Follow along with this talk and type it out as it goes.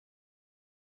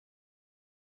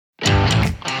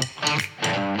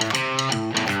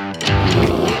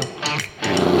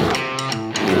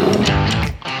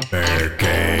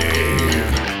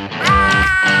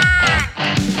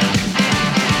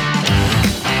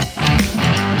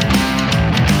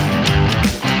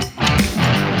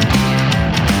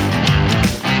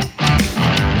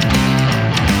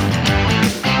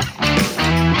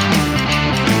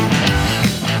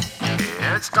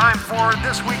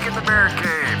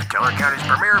Teller County's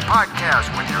premier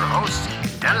podcast with your hosts,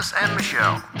 Dennis and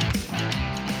Michelle.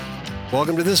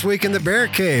 Welcome to This Week in the Bear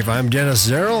Cave. I'm Dennis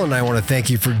Zerl, and I want to thank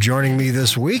you for joining me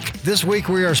this week. This week,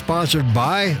 we are sponsored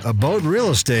by Abode Real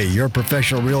Estate, your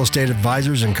professional real estate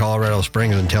advisors in Colorado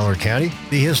Springs and Teller County.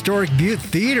 The historic Butte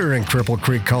Theater in Cripple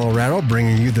Creek, Colorado,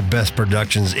 bringing you the best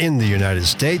productions in the United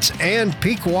States. And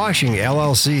Peak Washing,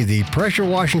 LLC, the pressure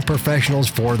washing professionals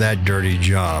for that dirty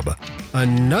job.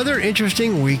 Another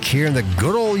interesting week here in the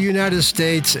good old United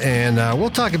States, and we'll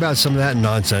talk about some of that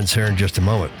nonsense here in just a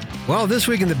moment. Well, this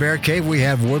week in the Bear Cave, we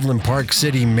have Woodland Park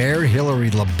City Mayor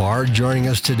Hillary Labarge joining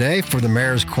us today for the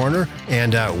Mayor's Corner,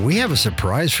 and we have a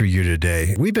surprise for you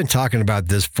today. We've been talking about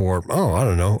this for,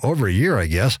 over a year, I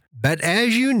guess. But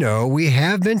as you know, we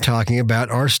have been talking about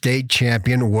our state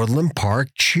champion Woodland Park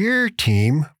cheer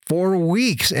team for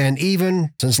weeks, and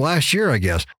even since last year, I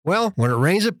guess. Well, when it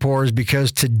rains, it pours,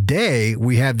 because today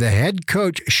we have the head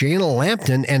coach, Shayna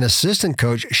Lampton, and assistant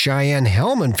coach, Cheyenne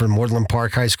Hellman from Woodland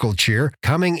Park High School Cheer,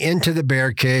 coming into the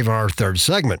Bear Cave on our third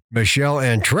segment. Michelle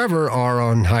and Trevor are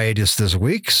on hiatus this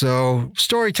week, so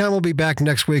Storytime will be back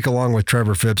next week along with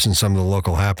Trevor Phipps and some of the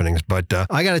local happenings. But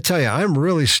I got to tell you, I'm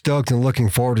really stoked and looking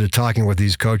forward to talking with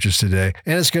these coaches today,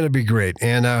 and it's going to be great.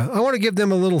 And I want to give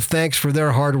them a little thanks for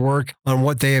their hard work on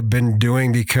what they have been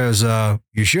doing, because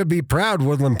you should be proud,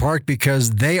 Woodland Park,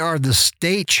 because they are the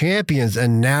state champions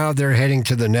and now they're heading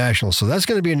to the national. So that's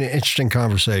going to be an interesting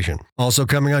conversation. Also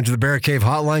coming onto the Bear Cave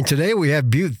hotline today, we have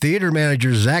Butte Theater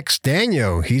manager Zach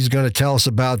Stanio. He's going to tell us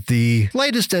about the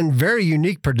latest and very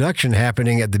unique production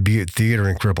happening at the Butte Theater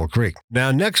in Cripple Creek.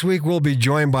 Now, next week, we'll be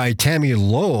joined by Tammy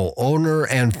Lowell, owner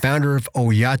and founder of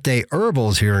Oyate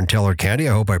Herbals here in Teller County.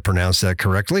 I hope I pronounced that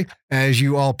correctly. As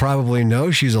you all probably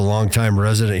know, she's a longtime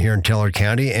resident here in Teller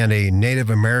County and a Native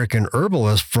American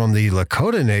herbalist from the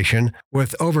Lakota Nation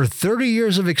with over 30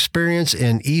 years of experience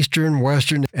in Eastern,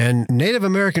 Western, and Native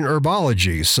American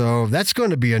herbology. So that's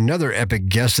going to be another epic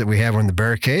guest that we have on the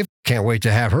Bear Cave. Can't wait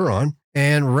to have her on.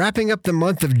 And wrapping up the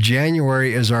month of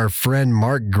January is our friend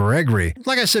Mark Gregory.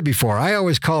 Like I said before, I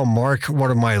always call Mark one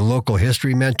of my local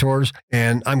history mentors,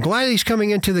 and I'm glad he's coming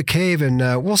into the cave, and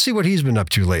we'll see what he's been up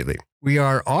to lately. We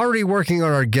are already working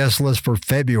on our guest list for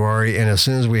February, and as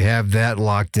soon as we have that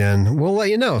locked in, we'll let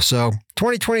you know. So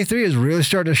 2023 is really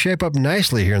starting to shape up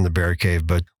nicely here in the Bear Cave.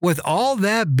 But with all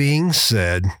that being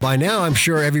said, by now I'm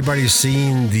sure everybody's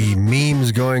seen the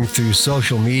memes going through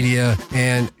social media.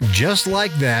 And just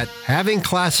like that, having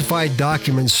classified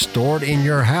documents stored in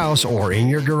your house or in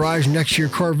your garage next to your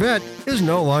Corvette is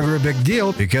no longer a big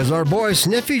deal, because our boy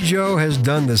Sniffy Joe has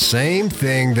done the same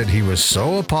thing that he was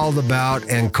so appalled about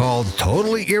and called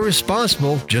totally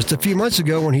irresponsible just a few months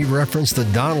ago when he referenced the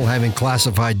Donald having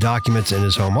classified documents in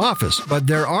his home office. But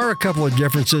there are a couple of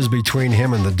differences between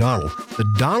him and the Donald. The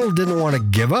Donald didn't want to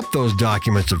give up those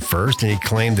documents at first, and he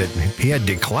claimed that he had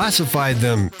declassified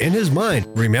them in his mind.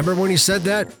 Remember when he said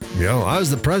that? I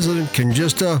was the president, can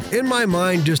just, in my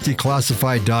mind, just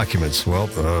declassify documents. Well,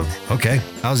 okay.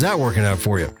 How's that working out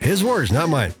for you? His words, not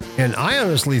mine. And I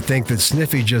honestly think that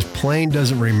Sniffy just plain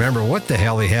doesn't remember what the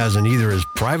hell he has in either his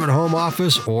private home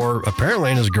office or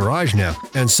apparently in his garage now.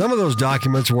 And some of those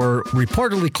documents were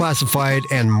reportedly classified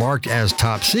and marked as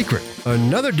top secret.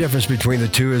 Another difference between the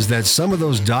two is that some of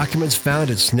those documents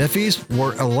found at Sniffy's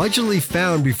were allegedly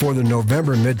found before the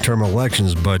November midterm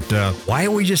elections, but why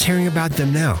are we just hearing about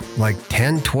them now, like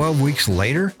 10, 12 weeks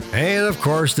later? And of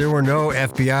course, there were no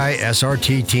FBI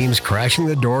SRT teams crashing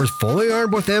the doors fully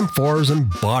armed with M4s and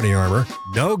body armor,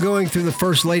 no going through the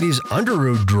First Lady's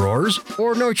underoos drawers,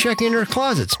 or no checking her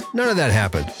closets. None of that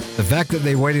happened. The fact that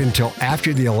they waited until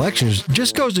after the elections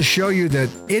just goes to show you that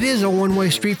it is a one-way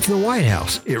street for the White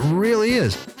House. It really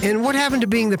is. And what happened to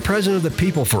being the president of the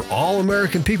people for all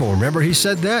American people? Remember he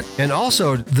said that? And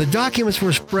also, the documents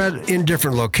were spread in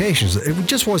different locations. It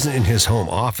just wasn't in his home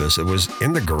office. It was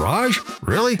in the garage?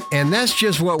 Really? And that's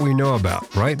just what we know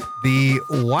about, right? The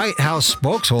White House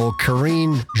spokeshole,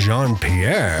 Karine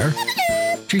Jean-Pierre,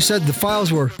 she said the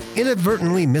files were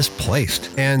inadvertently misplaced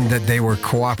and that they were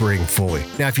cooperating fully.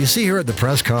 Now, if you see her at the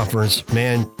press conference,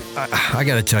 man, I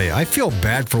got to tell you, I feel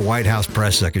bad for White House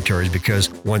press secretaries, because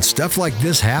when stuff like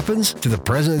this happens to the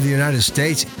President of the United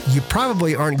States, you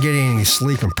probably aren't getting any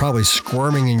sleep and probably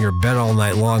squirming in your bed all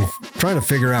night long, trying to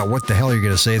figure out what the hell you're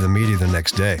going to say to the media the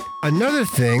next day. Another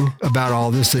thing about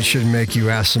all this that should make you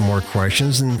ask some more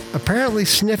questions, and apparently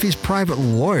Sniffy's private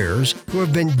lawyers who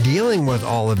have been dealing with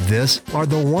all of this are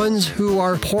the ones who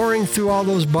are pouring through all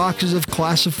those boxes of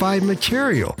classified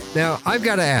material. Now, I've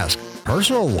got to ask,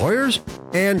 personal lawyers?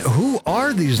 And who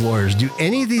are these lawyers? Do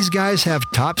any of these guys have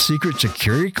top secret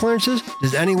security clearances?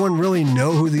 Does anyone really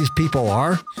know who these people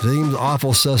are? Seems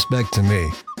awful suspect to me.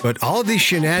 But all of these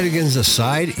shenanigans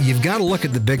aside, you've got to look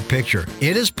at the big picture.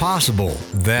 It is possible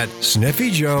that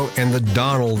Sniffy Joe and the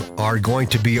Donald are going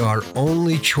to be our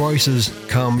only choices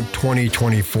come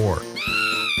 2024.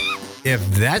 If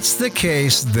that's the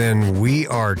case, then we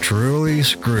are truly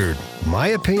screwed. My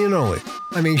opinion only.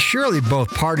 I mean, surely both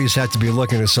parties have to be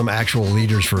looking at some actual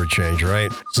leaders for a change,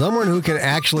 right? Someone who can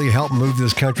actually help move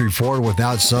this country forward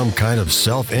without some kind of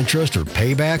self-interest or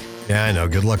payback? Yeah, I know.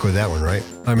 Good luck with that one, right?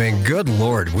 I mean, good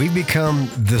Lord, we've become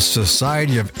the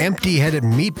society of empty-headed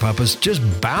meat puppets just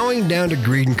bowing down to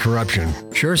greed and corruption.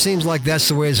 Sure seems like that's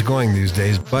the way it's going these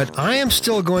days, but I am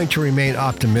still going to remain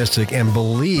optimistic and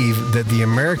believe that the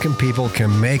American people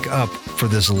can make up for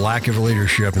this lack of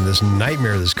leadership and this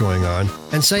nightmare that's going on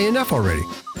and say enough already.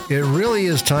 It really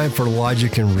is time for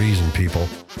logic and reason, people.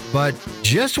 But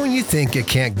just when you think it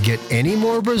can't get any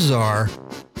more bizarre,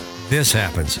 this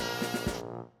happens.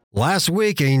 Last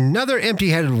week, another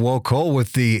empty-headed woke hole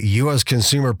with the U.S.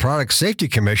 Consumer Product Safety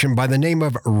Commission by the name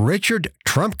of Richard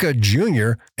Trumka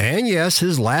Jr., and yes,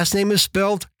 his last name is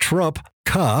spelled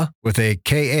Trumpka with a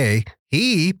K-A,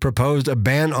 he proposed a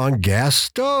ban on gas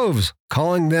stoves,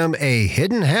 calling them a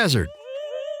hidden hazard.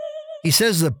 He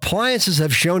says the appliances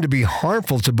have shown to be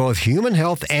harmful to both human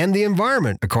health and the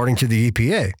environment, according to the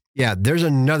EPA. Yeah, there's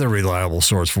another reliable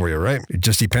source for you, right? It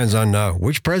just depends on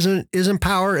which president is in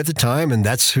power at the time, and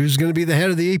that's who's going to be the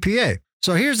head of the EPA.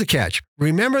 So here's the catch.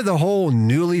 Remember the whole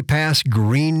newly passed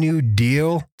Green New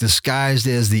Deal disguised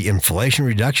as the Inflation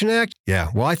Reduction Act? Yeah,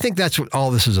 well, I think that's what all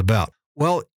this is about.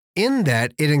 Well, in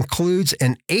that, it includes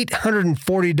an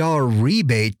 $840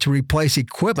 rebate to replace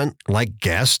equipment like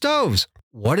gas stoves.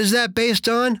 What is that based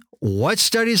on? What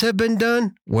studies have been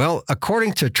done? Well,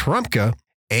 according to Trumka,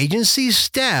 agency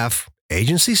staff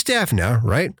now,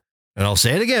 right? And I'll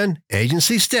say it again,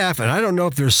 agency staff, and I don't know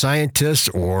if they're scientists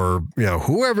or,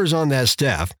 whoever's on that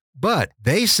staff, but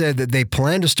they said that they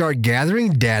plan to start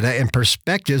gathering data and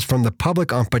perspectives from the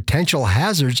public on potential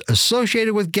hazards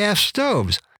associated with gas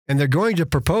stoves. And they're going to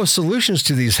propose solutions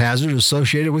to these hazards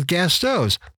associated with gas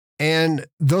stoves. And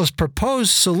those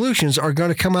proposed solutions are going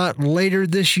to come out later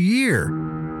this year.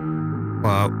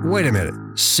 Wait a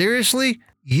minute. Seriously?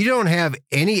 You don't have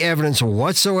any evidence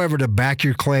whatsoever to back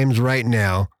your claims right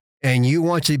now, and you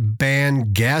want to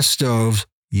ban gas stoves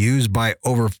used by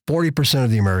over 40% of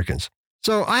the Americans.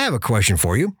 So I have a question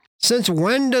for you. Since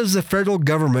when does the federal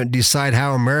government decide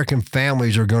how American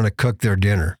families are going to cook their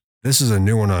dinner? This is a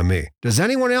new one on me. Does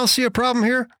anyone else see a problem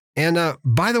here? And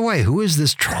by the way, who is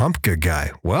this Trumka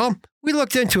guy? Well, we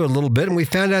looked into it a little bit and we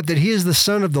found out that he is the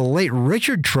son of the late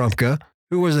Richard Trumka,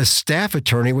 who was a staff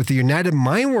attorney with the United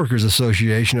Mine Workers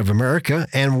Association of America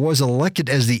and was elected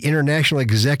as the International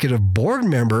Executive Board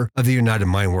member of the United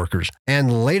Mine Workers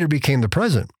and later became the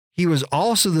president. He was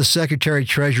also the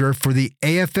secretary-treasurer for the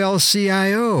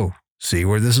AFL-CIO. See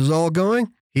where this is all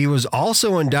going? He was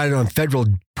also indicted on federal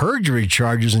perjury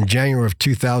charges in January of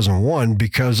 2001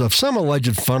 because of some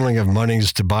alleged funneling of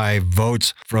monies to buy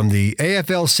votes from the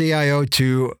AFL-CIO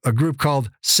to a group called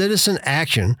Citizen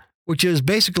Action, which is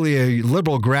basically a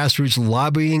liberal grassroots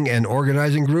lobbying and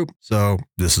organizing group. So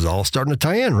this is all starting to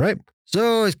tie in, right?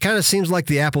 So it kind of seems like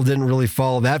the apple didn't really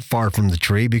fall that far from the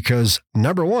tree because,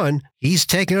 number one, he's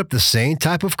taken up the same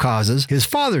type of causes his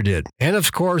father did. And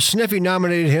of course, Sniffy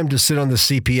nominated him to sit on the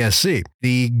CPSC,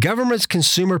 the government's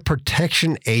Consumer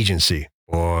Protection Agency.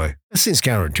 Boy, that seems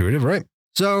counterintuitive, right?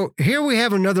 So here we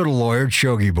have another lawyer,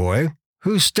 Chogi Boy,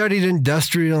 who studied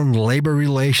industrial and labor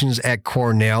relations at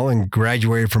Cornell and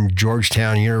graduated from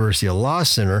Georgetown University Law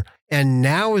Center, and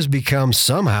now has become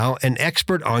somehow an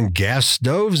expert on gas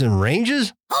stoves and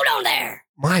ranges? Hold on there.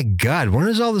 My God, when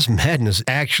does all this madness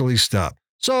actually stop?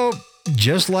 So,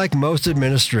 just like most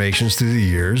administrations through the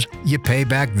years, you pay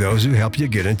back those who help you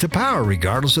get into power,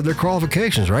 regardless of their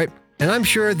qualifications, right? And I'm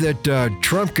sure that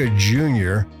Trumka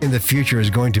Jr. in the future is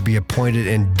going to be appointed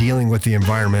in dealing with the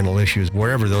environmental issues,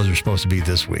 wherever those are supposed to be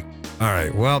this week. All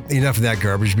right, well, enough of that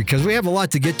garbage because we have a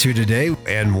lot to get to today.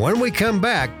 And when we come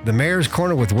back, the Mayor's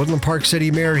Corner with Woodland Park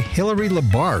City Mayor Hillary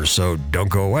LaBarre, so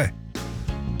don't go away.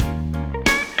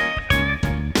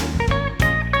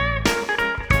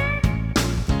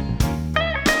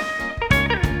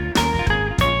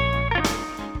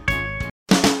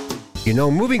 You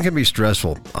know, moving can be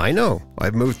stressful. I know.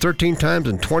 I've moved 13 times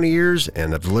in 20 years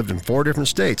and I've lived in 4 different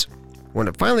states. When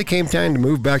it finally came time to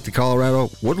move back to Colorado,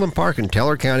 Woodland Park and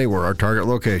Teller County were our target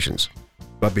locations.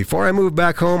 But before I moved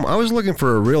back home, I was looking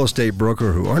for a real estate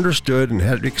broker who understood and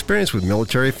had experience with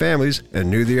military families and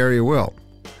knew the area well.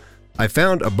 I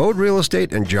found Abode Real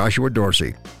Estate and Joshua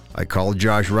Dorsey. I called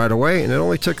Josh right away, and it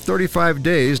only took 35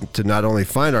 days to not only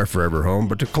find our forever home,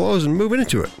 but to close and move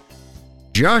into it.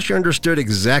 Josh understood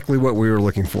exactly what we were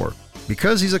looking for,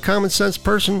 because he's a common sense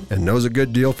person and knows a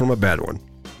good deal from a bad one.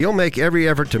 He'll make every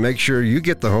effort to make sure you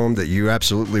get the home that you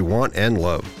absolutely want and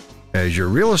love. As your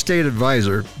real estate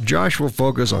advisor, Josh will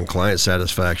focus on client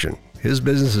satisfaction. His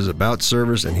business is about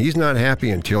service, and he's not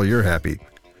happy until you're happy.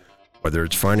 Whether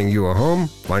it's finding you a home,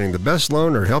 finding the best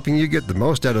loan, or helping you get the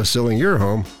most out of selling your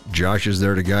home, Josh is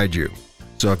there to guide you.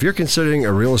 So if you're considering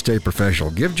a real estate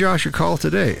professional, give Josh a call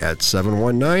today at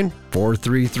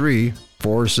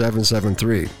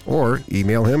 719-433-4773 or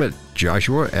email him at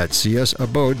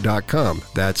joshua@csabode.com.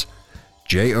 That's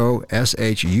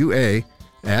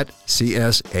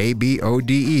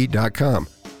JOSHUA@CSABODE.com.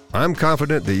 I'm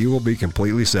confident that you will be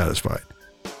completely satisfied.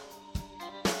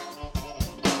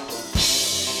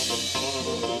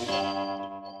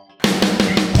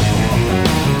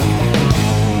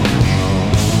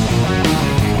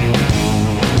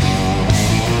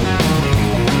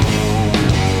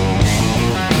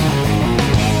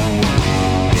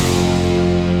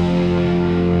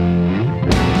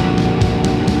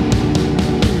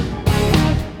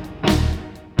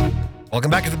 Welcome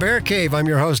back to the Bear Cave. I'm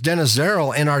your host, Dennis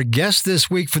Zerl, and our guest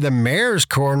this week for the Mayor's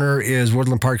Corner is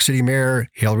Woodland Park City Mayor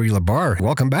Hillary LaBarre.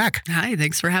 Welcome back. Hi,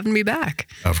 thanks for having me back.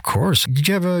 Of course. Did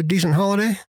you have a decent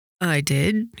holiday? I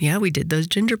did. Yeah, we did those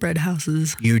gingerbread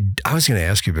houses. I was going to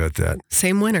ask you about that.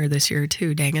 Same winter this year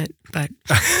too, dang it. But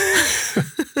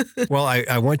well,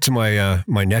 I went to my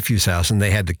nephew's house and they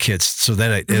had the kits, so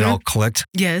then it all clicked.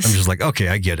 Yes. I'm just like, okay,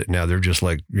 I get it now. They're just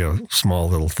like, small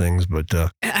little things, but I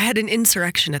had an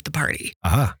insurrection at the party.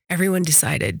 aha. Everyone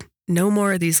decided no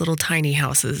more of these little tiny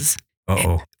houses.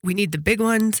 Uh-oh. We need the big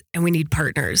ones and we need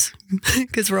partners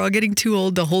because we're all getting too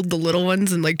old to hold the little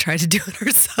ones and like try to do it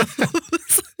ourselves.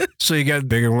 So you got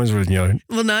bigger ones with,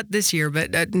 Well, not this year,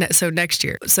 but so next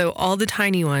year. So all the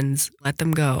tiny ones, let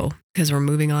them go because we're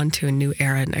moving on to a new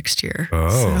era next year. Oh.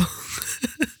 So,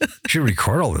 you should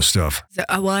record all this stuff.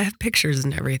 well, I have pictures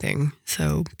and everything.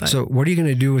 So What are you going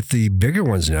to do with the bigger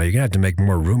ones now? You're going to have to make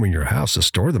more room in your house to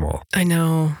store them all. I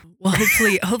know. Well,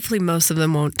 hopefully most of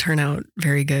them won't turn out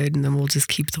very good, and then we'll just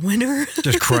keep the winner.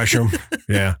 Just crush them.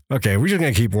 Yeah. Okay. We're just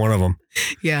going to keep one of them.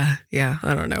 Yeah.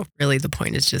 I don't know. Really, the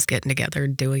point is just getting together,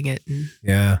 doing it, and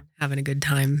having a good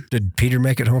time. Did Peter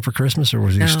make it home for Christmas, or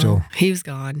was he still? He was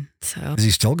gone. So Is he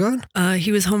still gone?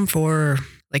 he was home for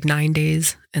like 9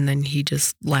 days, and then he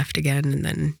just left again, and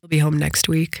then he'll be home next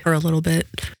week for a little bit.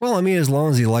 Well, I mean, as long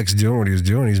as he likes doing what he's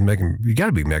doing, you got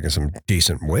to be making some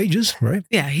decent wages, right?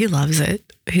 Yeah, he loves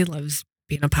it. He loves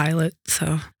being a pilot.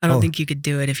 So I don't think you could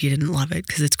do it if you didn't love it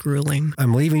because it's grueling.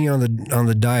 I'm leaving you on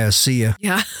the dais. See ya.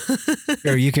 Yeah.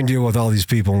 Here, you can deal with all these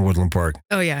people in Woodland Park.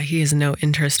 Oh yeah, he has no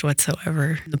interest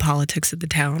whatsoever in the politics of the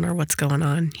town or what's going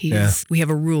on. We have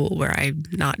a rule where I'm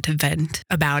not to vent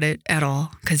about it at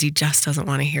all because he just doesn't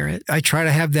want to hear it. I try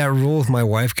to have that rule with my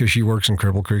wife because she works in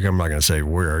Cripple Creek. I'm not going to say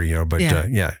where, but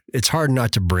it's hard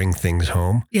not to bring things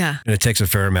home. Yeah. And it takes a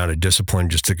fair amount of discipline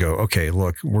just to go, okay,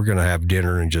 look, we're going to have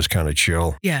dinner and just kind of chill.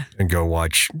 Yeah. And go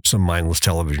watch some mindless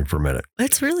television for a minute.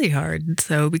 It's really hard.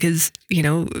 So, because,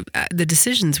 the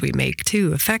decisions we make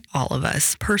too affect all of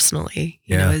us personally,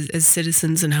 as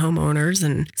citizens and homeowners.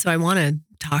 And so I want to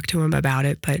talk to him about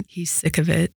it, but he's sick of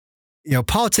it.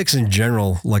 Politics in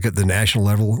general, like at the national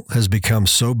level, has become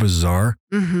so bizarre.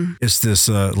 Mm-hmm. It's this,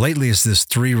 lately it's this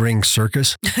 3-ring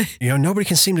circus. Nobody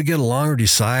can seem to get along or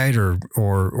decide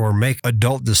or make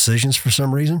adult decisions for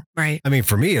some reason. Right. I mean,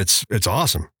 for me, it's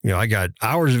awesome. I got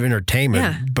hours of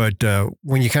entertainment, but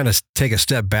when you kind of take a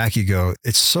step back, you go,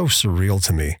 it's so surreal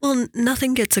to me. Well,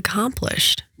 nothing gets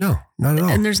accomplished. No, not at all.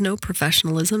 And there's no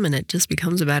professionalism, and it just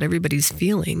becomes about everybody's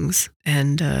feelings.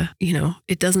 And,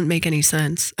 it doesn't make any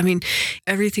sense. I mean,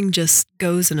 everything just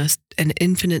goes in an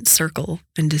infinite circle,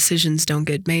 and decisions don't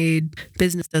get made.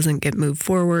 Business doesn't get moved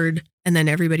forward. And then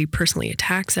everybody personally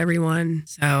attacks everyone.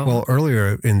 So, well,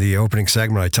 earlier in the opening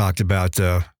segment, I talked about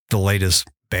the latest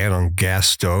ban on gas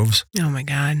stoves. Oh, my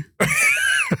God.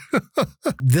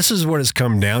 This is what it's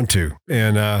come down to.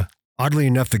 And, oddly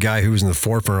enough, the guy who was in the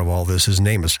forefront of all this, his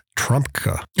name is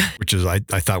Trumpka, which is I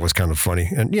thought was kind of funny.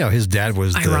 And, his dad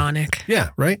was ironic. Yeah,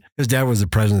 right. His dad was the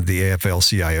president of the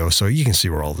AFL-CIO. So you can see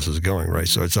where all this is going, right?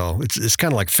 So it's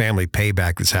kind of like family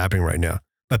payback that's happening right now.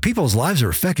 But people's lives are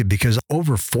affected because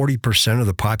over 40% of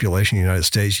the population in the United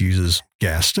States uses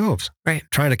gas stoves. Right.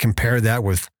 Trying to compare that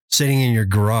with sitting in your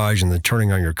garage and then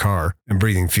turning on your car and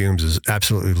breathing fumes is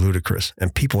absolutely ludicrous.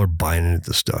 And people are buying into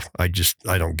this stuff. I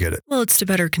don't get it. Well, it's to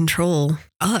better control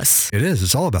us. It is.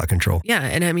 It's all about control. Yeah.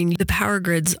 And I mean, the power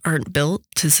grids aren't built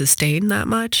to sustain that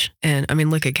much. And I mean,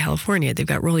 look at California. They've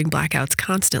got rolling blackouts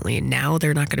constantly. And now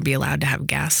they're not going to be allowed to have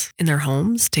gas in their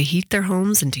homes, to heat their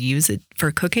homes and to use it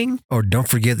for cooking. Oh, don't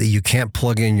forget that you can't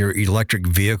plug in your electric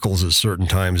vehicles at certain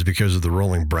times because of the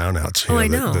rolling brownouts. I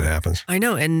know. That happens. I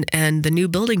know. And the new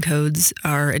building codes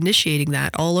are initiating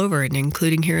that all over, and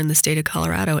including here in the state of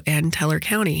Colorado and Teller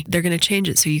County. They're going to change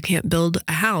it so you can't build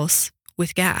a house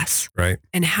with gas. Right.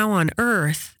 And how on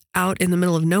earth, out in the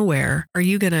middle of nowhere, are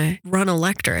you going to run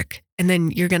electric? And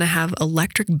then you're going to have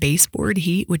electric baseboard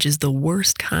heat, which is the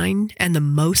worst kind and the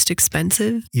most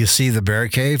expensive. You see the bear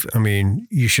cave? I mean,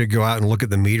 you should go out and look at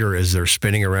the meter as they're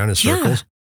spinning around in circles.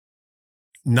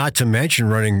 Yeah. Not to mention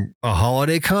running a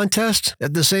holiday contest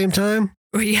at the same time.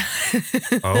 Yeah.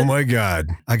 Oh my God.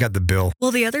 I got the bill.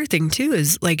 Well, the other thing too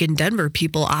is like in Denver,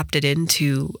 people opted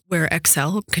into where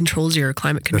Xcel controls your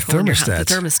climate control. The thermostat.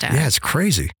 The thermostat. Yeah, it's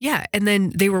crazy. Yeah. And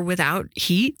then they were without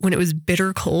heat when it was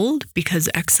bitter cold because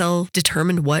Xcel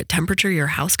determined what temperature your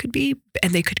house could be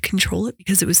and they could control it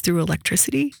because it was through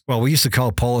electricity. Well, we used to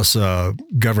call Polis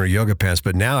Governor Yoga Pants,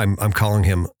 but now I'm calling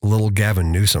him Little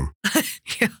Gavin Newsom.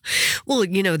 Yeah. Well,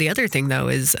 you know, the other thing though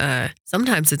is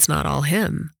sometimes it's not all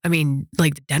him. I mean,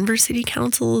 like the Denver City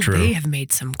Council, True. They have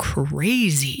made some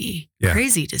crazy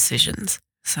decisions.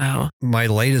 So my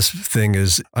latest thing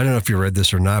is, I don't know if you read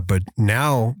this or not, but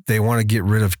now they want to get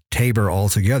rid of Tabor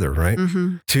altogether, right?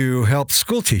 Mm-hmm. To help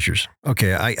school teachers.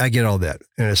 Okay, I get all that.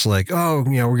 And it's like, oh,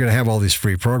 you know, we're going to have all these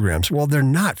free programs. Well, they're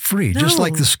not free. No. Just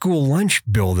like the school lunch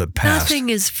bill that passed. Nothing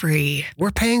is free.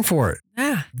 We're paying for it.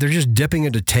 Yeah. They're just dipping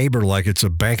into Tabor like it's a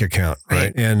bank account,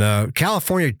 right? And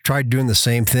California tried doing the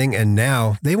same thing, and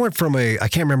now they went from I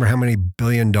can't remember how many $1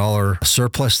 billion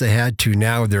surplus they had to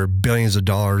now they're billions of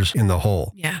dollars in the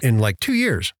hole. Yeah. In like 2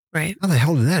 years. Right. How the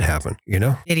hell did that happen? You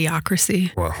know?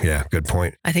 Idiocracy. Well, yeah, good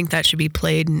point. I think that should be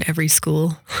played in every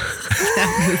school.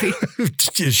 That movie.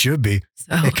 It should be.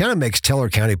 So, It kind of makes Teller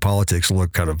County politics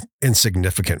look kind of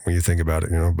insignificant when you think about it,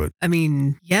 you know, but I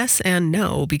mean, yes and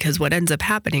no, because what ends up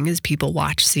happening is people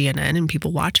watch CNN and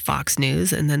people watch Fox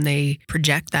News and then they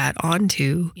project that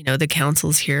onto, you know, the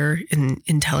councils here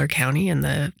in Teller County and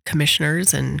the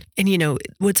commissioners. And you know,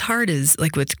 what's hard is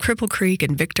like with Cripple Creek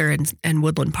and Victor and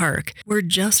Woodland Park, we're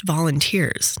just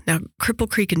volunteers. Now, Cripple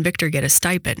Creek and Victor get a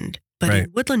stipend, but Right.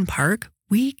 in Woodland Park,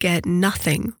 we get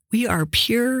nothing. We are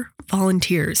pure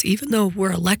volunteers. Even though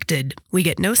we're elected, we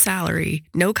get no salary,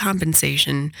 no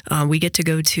compensation. We get to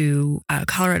go to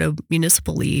Colorado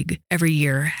Municipal League every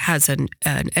year, has an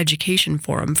education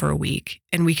forum for a week.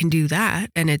 And we can do that.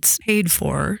 And it's paid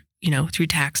for, you know, through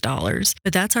tax dollars.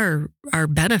 But that's our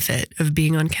benefit of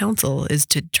being on council is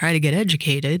to try to get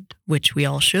educated, which we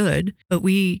all should, but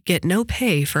we get no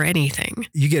pay for anything.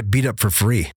 you get beat up for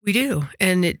free. We do.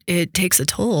 And it takes a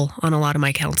toll on a lot of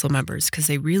my council members because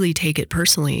they really take it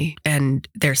personally, and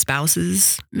their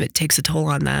spouses, it takes a toll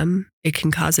on them. It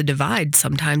can cause a divide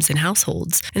sometimes in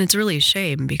households. And it's really a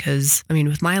shame because, I mean,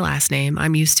 with my last name,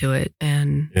 I'm used to it.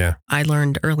 And Yeah. I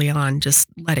learned early on, just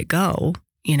let it go.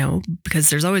 You know, because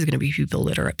there's always going to be people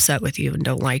that are upset with you and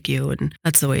don't like you. And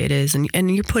that's the way it is.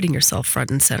 And you're putting yourself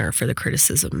front and center for the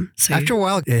criticism. So After a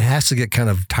while, it has to get kind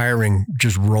of tiring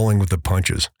just rolling with the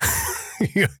punches.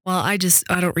 Yeah. well, I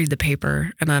don't read the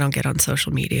paper and I don't get on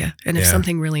social media. And if Yeah.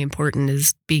 something really important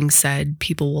is being said,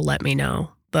 people will let me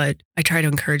know. But I try to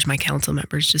encourage my council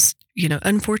members, just, you know,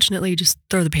 unfortunately, just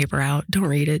throw the paper out. Don't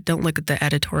read it. Don't look at the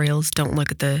editorials. Don't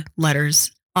look at the letters.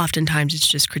 Oftentimes it's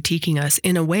just critiquing us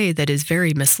in a way that is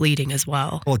very misleading as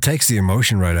well. Well, it takes the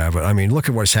emotion right out of it. I mean, look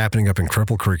at what's happening up in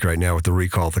Cripple Creek right now with the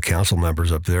recall of the council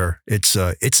members up there. It's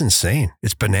insane.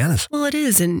 It's bananas. Well, it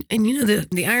is. And you know,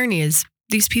 the irony is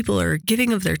these people are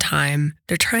giving of their time.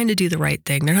 They're trying to do the right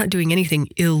thing. They're not doing anything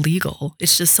illegal.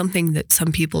 It's just something that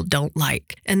some people don't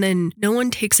like. And then no one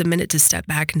takes a minute to step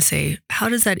back and say, how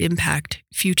does that impact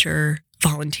future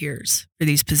volunteers for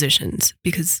these positions?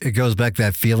 Because It goes back to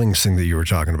that feelings thing that you were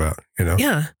talking about, you know?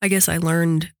 yeah, I guess I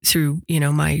learned through, you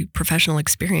know, my professional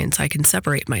experience, I can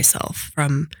separate myself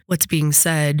from what's being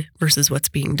said versus what's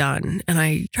being done. And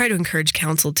I try to encourage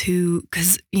council too,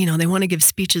 because, you know, they want to give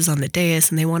speeches on the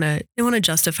dais and they want to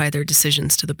justify their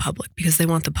decisions to the public because they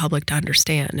want the public to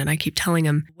understand. And I keep telling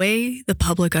them, the way the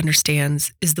public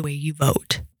understands is the way you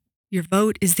vote. Your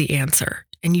vote is the answer.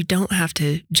 And you don't have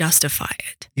to justify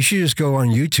it. You should just go on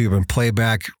YouTube and play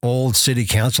back old city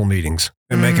council meetings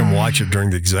and make them watch it during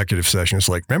the executive session. It's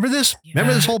like, remember this?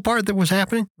 Remember this whole part that was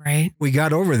happening? Right. We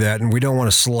got over that, and we don't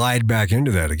want to slide back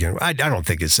into that again. I don't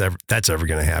think that's ever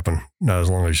going to happen. Not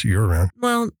as long as you're around.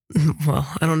 Well,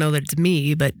 I don't know that it's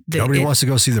me, but nobody wants to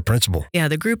go see the principal. Yeah,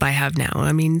 the group I have now.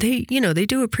 I mean, they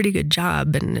do a pretty good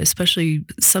job, and especially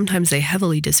sometimes they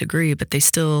heavily disagree, but they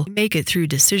still make it through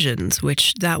decisions,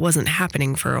 which that wasn't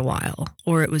happening for a while,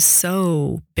 or it was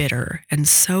so bitter and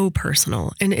so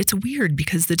personal. And it's weird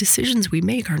because the decisions we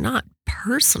make are not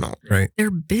personal. Right.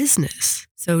 They're business.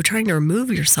 So trying to remove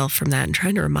yourself from that and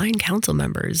trying to remind council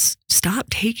members,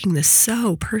 stop taking this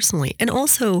so personally. And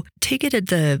also take it at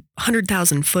the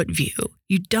 100,000 foot view.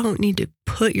 You don't need to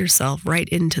put yourself right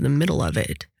into the middle of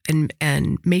it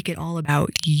and make it all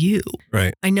about you.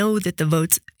 Right. I know that the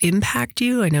votes impact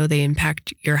you. I know they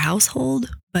impact your household,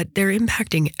 but they're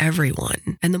impacting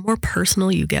everyone. And the more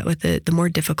personal you get with it, the more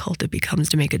difficult it becomes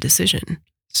to make a decision.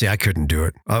 See, I couldn't do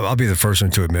it. I'll be the first one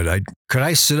to admit could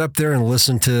I sit up there and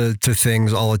listen to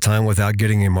things all the time without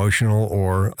getting emotional?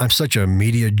 Or I'm such a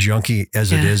media junkie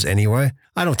as it is anyway.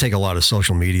 I don't take a lot of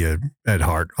social media at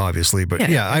heart, obviously, but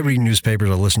I read newspapers.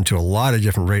 I listen to a lot of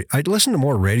different I listen to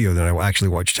more radio than I actually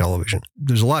watch television.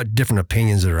 There's a lot of different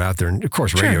opinions that are out there. And of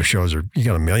course, radio shows you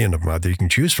got a million of them out there you can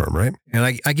choose from, right?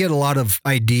 And I get a lot of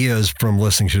ideas from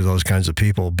listening to those kinds of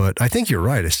people, but I think you're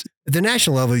right. At the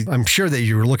national level, I'm sure that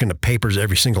you were looking at papers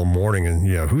every single morning and,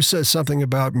 who says something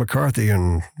about McCarthy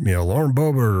and, Lauren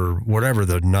Boebert or whatever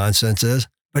the nonsense is.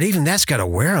 But even that's got to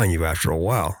wear on you after a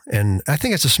while. And I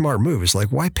think it's a smart move. It's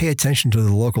like, why pay attention to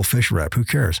the local fish rep? Who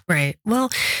cares? Right. Well,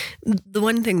 the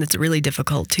one thing that's really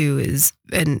difficult too is,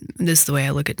 and this is the way I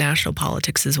look at national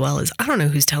politics as well, is I don't know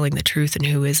who's telling the truth and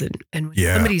who isn't. And when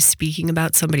somebody's speaking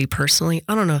about somebody personally,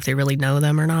 I don't know if they really know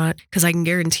them or not. Because I can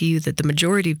guarantee you that the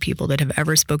majority of people that have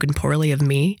ever spoken poorly of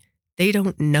me, they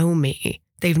don't know me.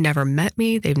 They've never met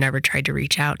me. They've never tried to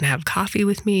reach out and have coffee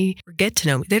with me or get to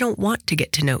know me. They don't want to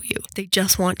get to know you. They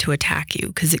just want to attack you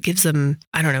because it gives them,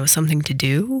 I don't know, something to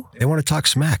do. They want to talk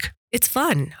smack. It's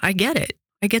fun. I get it.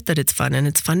 I get that it's fun and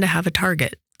it's fun to have a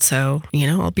target. So,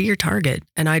 I'll be your target.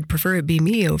 And I'd prefer it be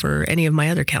me over any of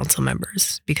my other council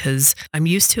members because I'm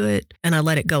used to it and I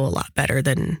let it go a lot better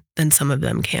than some of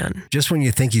them can. Just when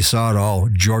you think you saw it all,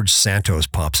 George Santos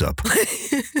pops up.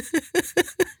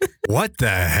 What the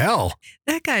hell?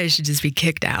 That guy should just be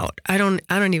kicked out. I don't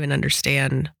even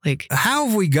understand. Like, how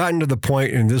have we gotten to the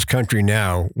point in this country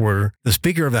now where the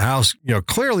Speaker of the House,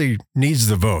 clearly needs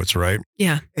the votes, right?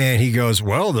 Yeah. And he goes,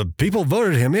 well, the people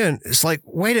voted him in. It's like,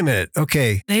 wait a minute.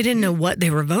 Okay. They didn't know what they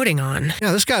were voting on.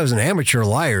 Yeah, this guy was an amateur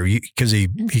liar because he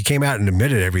came out and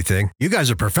admitted everything. You guys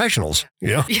are professionals,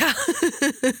 Yeah.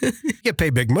 You get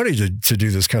paid big money to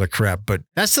do this kind of crap. But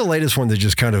that's the latest one that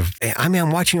just kind of,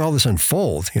 I'm watching all this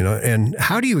unfold, and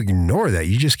how do you ignore that?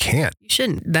 You just can't. You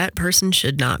shouldn't. That person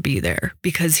should not be there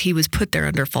because he was put there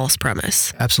under false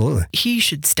premise. Absolutely. He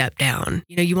should step down.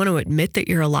 You want to admit that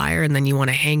you're a liar and then you want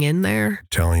to hang in there. I'm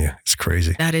telling you, it's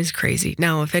crazy. That is crazy.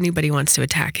 Now, if anybody wants to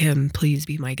attack him, please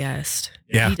be my guest.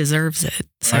 Yeah. He deserves it.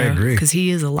 So, I agree. Because he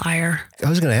is a liar. I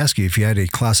was going to ask you if you had any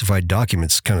classified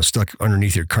documents kind of stuck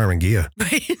underneath your Carmen Gia.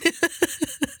 Right.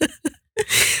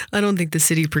 I don't think the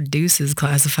city produces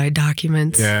classified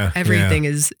documents. Yeah. Everything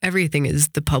is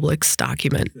the public's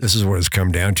document. This is what it's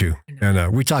come down to.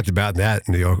 And we talked about that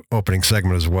in the opening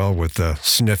segment as well with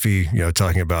Sniffy,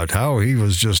 talking about how he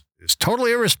was just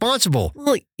totally irresponsible.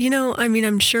 Well,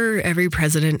 I'm sure every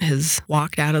president has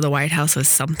walked out of the White House with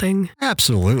something.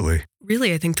 Absolutely.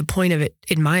 Really, I think the point of it,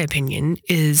 in my opinion,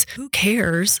 is who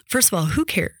cares? First of all, who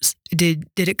cares? Did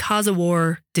it cause a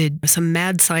war? Did some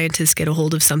mad scientist get a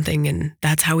hold of something and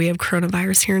that's how we have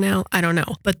coronavirus here now? I don't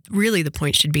know. But really the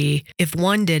point should be if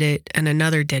one did it and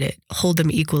another did it, hold them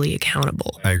equally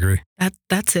accountable. I agree.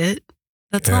 That's it.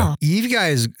 That's all. You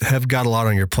guys have got a lot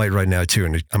on your plate right now, too.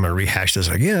 And I'm going to rehash this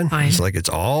again. Fine. It's like it's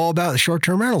all about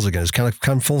short-term rentals again. It's kind of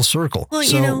come full circle. Well,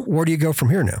 so where do you go from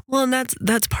here now? Well, and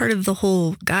that's part of the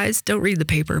whole, guys, don't read the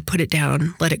paper, put it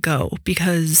down, let it go.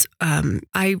 Because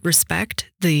I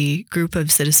respect the group of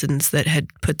citizens that had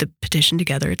put the petition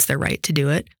together. It's their right to do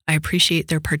it. I appreciate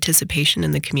their participation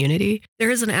in the community. There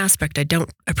is an aspect I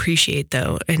don't appreciate,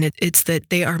 though, and it's that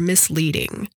they are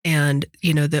misleading. And,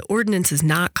 the ordinance is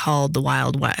not called the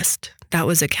Wild West. That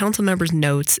was a council member's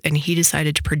notes, and he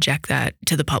decided to project that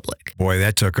to the public. Boy,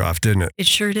 that took off, didn't it? It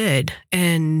sure did.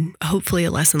 And hopefully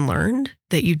a lesson learned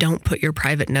that you don't put your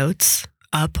private notes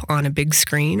up on a big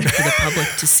screen for the public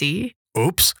to see.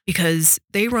 Oops. Because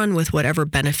they run with whatever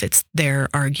benefits their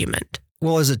argument.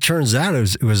 Well, as it turns out,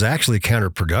 it was actually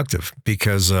counterproductive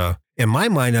because in my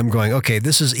mind, I'm going, okay,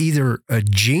 this is either a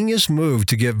genius move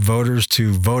to get voters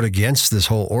to vote against this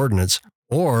whole ordinance,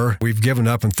 or we've given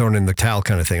up and thrown in the towel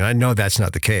kind of thing. I know that's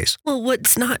not the case. Well,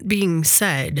 what's not being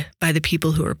said by the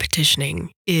people who are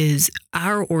petitioning is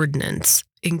our ordinance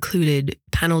included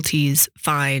penalties,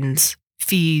 fines,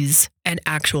 fees, and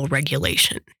actual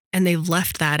regulation. And they've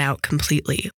left that out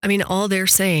completely. I mean, all they're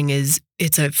saying is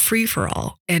it's a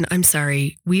free-for-all. And I'm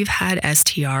sorry, we've had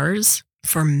STRs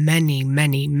for many,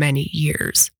 many, many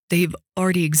years. They've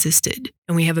already existed.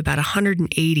 And we have about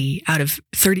 180 out of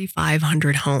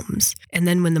 3,500 homes. And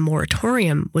then when the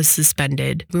moratorium was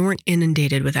suspended, we weren't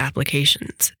inundated with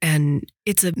applications. And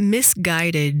it's a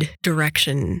misguided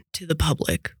direction to the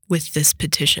public with this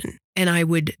petition. And I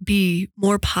would be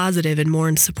more positive and more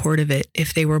in support of it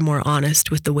if they were more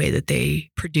honest with the way that they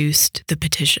produced the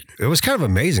petition. It was kind of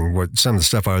amazing what some of the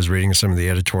stuff I was reading, some of the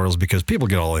editorials, because people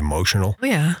get all emotional. Oh,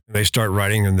 yeah. They start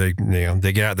writing and they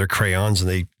get out their crayons and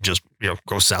they just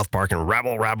go South Park and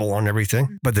rabble on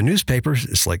everything. But the newspapers,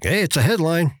 it's like, hey, it's a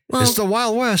headline. Well, it's the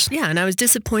Wild West. Yeah, and I was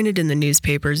disappointed in the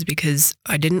newspapers because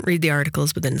I didn't read the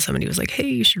articles, but then somebody was like, hey,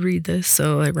 you should read this.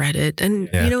 So I read it. And,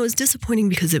 it was disappointing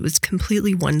because it was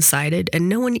completely one-sided and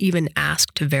no one even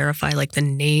asked to verify like the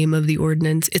name of the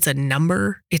ordinance. It's a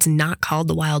number. It's not called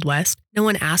the Wild West. No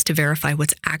one asked to verify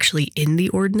what's actually in the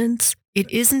ordinance. It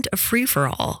isn't a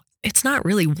free-for-all. It's not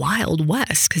really Wild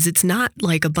West because it's not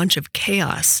like a bunch of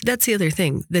chaos. That's the other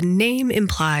thing. The name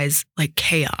implies like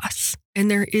chaos,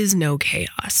 and there is no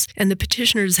chaos. And the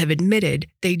petitioners have admitted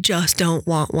they just don't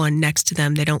want one next to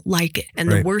them. They don't like it.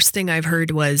 And the worst thing I've heard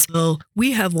was, well,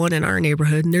 we have one in our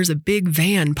neighborhood and there's a big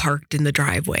van parked in the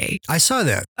driveway. I saw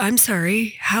that. I'm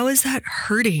sorry. How is that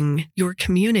hurting your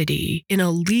community in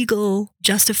a legal,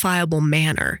 justifiable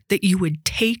manner that you would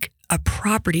take a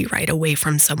property right away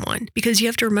from someone? Because you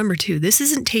have to remember too, this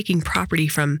isn't taking property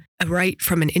from a right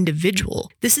from an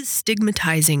individual. This is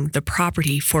stigmatizing the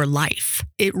property for life.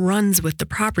 It runs with the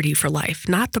property for life,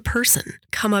 not the person.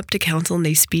 Come up to council and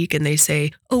they speak and they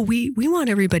say, oh, we want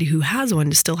everybody who has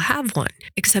one to still have one,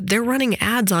 except they're running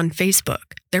ads on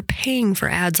Facebook. They're paying for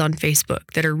ads on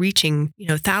Facebook that are reaching,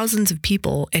 thousands of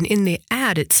people. And in the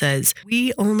ad, it says,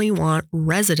 we only want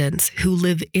residents who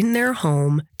live in their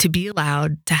home to be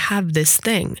allowed to have this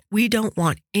thing. We don't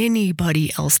want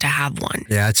anybody else to have one.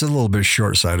 Yeah, it's a little bit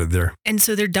short-sighted there. And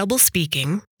so they're double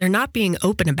speaking. They're not being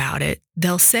open about it.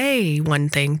 They'll say one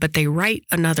thing, but they write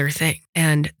another thing.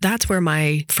 And that's where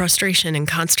my frustration and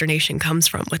consternation comes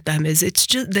from with them is it's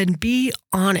just then be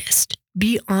honest.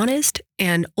 Be honest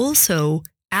and also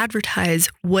advertise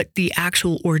what the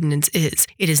actual ordinance is.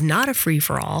 It is not a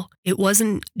free-for-all. It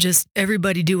wasn't just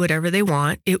everybody do whatever they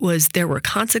want. It was there were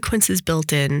consequences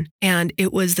built in, and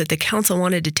it was that the council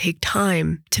wanted to take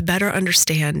time to better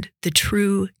understand the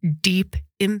true, deep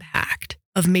impact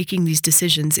of making these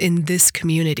decisions in this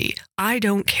community. I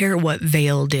don't care what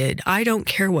Vail did. I don't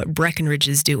care what Breckenridge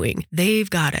is doing. They've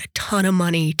got a ton of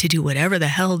money to do whatever the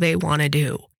hell they want to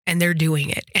do, and they're doing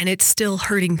it, and it's still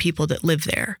hurting people that live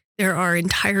there. There are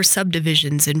entire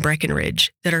subdivisions in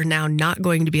Breckenridge that are now not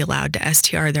going to be allowed to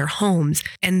STR their homes,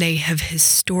 and they have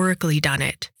historically done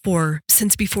it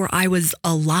since before I was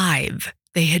alive.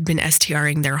 They had been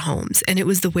STRing their homes, and it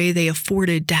was the way they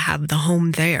afforded to have the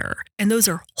home there. And those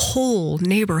are whole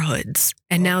neighborhoods,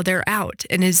 and now they're out,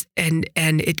 and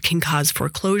it can cause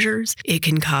foreclosures, it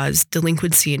can cause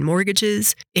delinquency in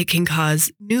mortgages, it can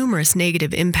cause numerous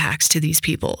negative impacts to these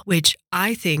people, which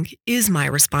I think is my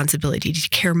responsibility to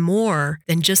care more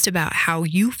than just about how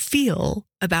you feel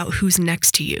about who's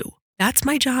next to you. That's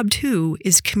my job too,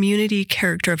 is community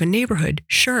character of a neighborhood,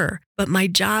 sure. But my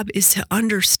job is to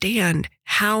understand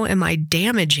how am I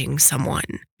damaging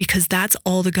someone? Because that's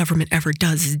all the government ever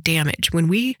does is damage. When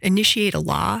we initiate a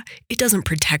law, it doesn't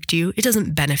protect you. It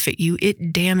doesn't benefit you.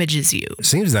 It damages you. It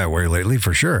seems that way lately,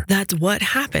 for sure. That's what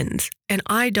happens. And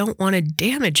I don't want to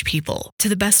damage people to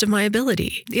the best of my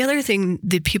ability. The other thing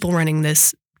the people running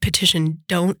this petition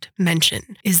don't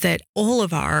mention is that all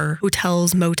of our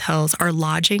hotels, motels, our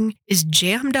lodging is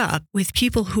jammed up with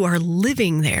people who are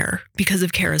living there because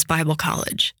of Charis Bible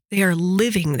College. They are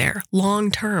living there long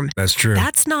term. That's true.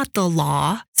 That's not the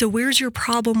law. So where's your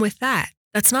problem with that?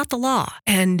 That's not the law.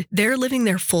 And they're living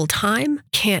there full time,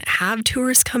 can't have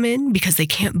tourists come in because they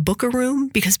can't book a room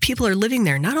because people are living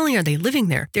there. Not only are they living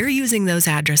there, they're using those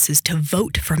addresses to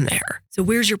vote from there. So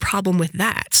where's your problem with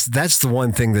that? That's the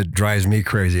one thing that drives me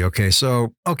crazy. Okay,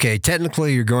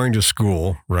 technically you're going to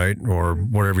school, right? Or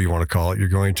whatever you want to call it. You're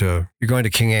going to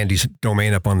King Andy's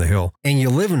domain up on the hill, and you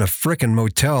live in a frickin'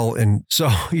 motel. And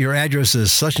so your address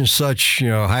is such and such,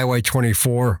 Highway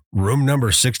 24, room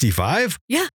number 65.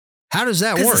 Yeah. How does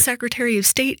that work? Because the Secretary of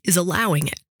State is allowing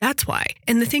it. That's why.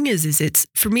 And the thing is it's,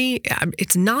 for me,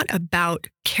 it's not about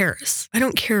cares. I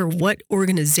don't care what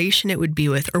organization it would be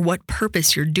with or what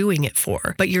purpose you're doing it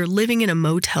for, but you're living in a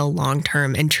motel long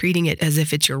term and treating it as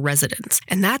if it's your residence.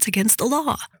 And that's against the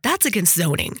law. That's against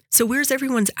zoning. So where's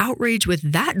everyone's outrage with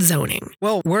that zoning?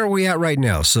 Well, where are we at right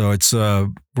now? So it's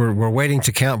we're waiting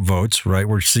to count votes, right?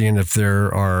 We're seeing if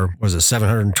there are, was it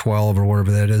 712 or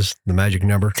whatever that is, the magic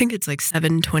number? I think it's like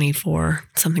 724,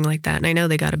 something like that. And I know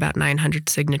they got about 900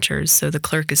 signatures. So the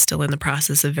clerk is still in the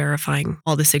process of verifying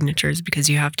all the signatures because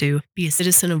you have to be a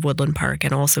citizen of Woodland Park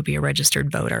and also be a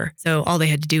registered voter. So all they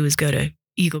had to do was go to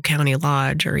Eagle County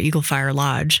Lodge or Eagle Fire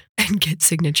Lodge and get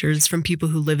signatures from people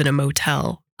who live in a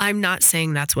motel. I'm not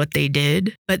saying that's what they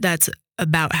did, but that's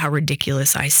about how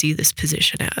ridiculous I see this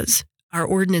position as. Our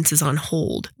ordinance is on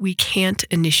hold. We can't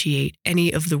initiate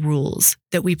any of the rules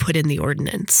that we put in the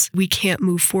ordinance. We can't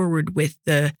move forward with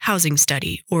the housing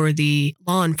study or the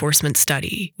law enforcement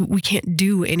study. We can't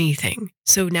do anything.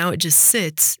 So now it just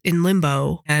sits in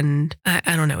limbo. And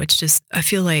I don't know. It's just, I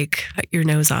feel like cut your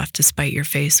nose off to spite your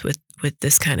face with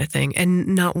this kind of thing. And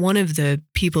not one of the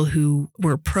people who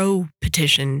were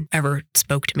pro-petition ever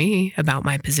spoke to me about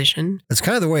my position. It's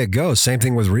kind of the way it goes. Same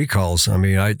thing with recalls. I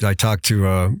mean, I talked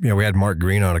to, we had Mark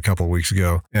Green on a couple of weeks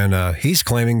ago, and he's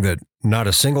claiming that not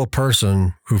a single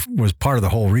person who was part of the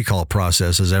whole recall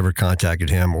process has ever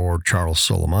contacted him or Charles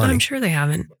Soleimani. I'm sure they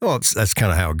haven't. Well, that's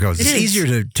kind of how it goes. It's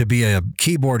easier to be a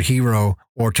keyboard hero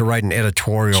or to write an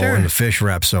editorial in the fish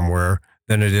wrap somewhere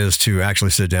than it is to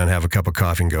actually sit down, have a cup of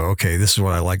coffee and go, okay, this is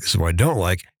what I like, this is what I don't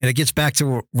like. And it gets back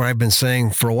to what I've been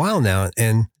saying for a while now,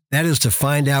 and that is to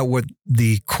find out what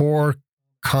the core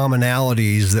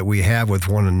commonalities that we have with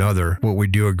one another, what we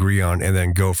do agree on, and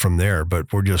then go from there.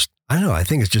 But we're just, I don't know, I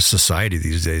think it's just society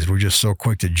these days. We're just so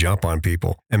quick to jump on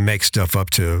people and make stuff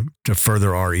up to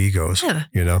further our egos. Yeah.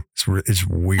 You know, it's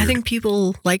weird. I think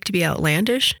people like to be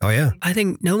outlandish. Oh, yeah. I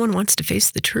think no one wants to face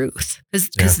the truth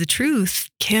because the truth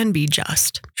can be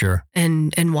just. Sure.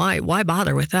 And why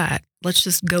bother with that? Let's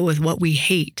just go with what we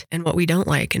hate and what we don't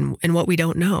like and what we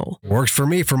don't know. Works for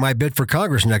me for my bid for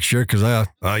Congress next year because,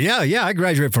 I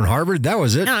graduated from Harvard. That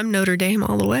was it. Yeah, I'm Notre Dame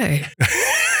all the way.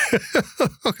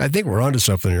 I think we're onto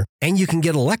something here. And you can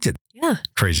get elected. Yeah.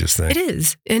 Craziest thing. It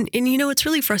is. And you know, it's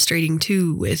really frustrating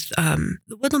too with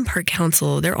the Woodland Park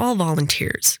Council. They're all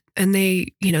volunteers and they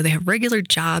have regular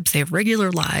jobs, they have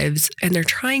regular lives, and they're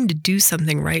trying to do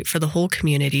something right for the whole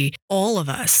community. All of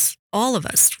us,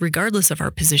 regardless of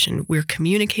our position, we're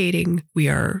communicating, we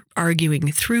are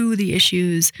arguing through the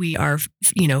issues, we are,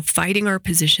 fighting our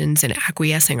positions and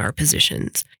acquiescing our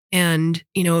positions. And,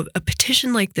 a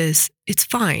petition like this, it's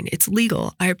fine. It's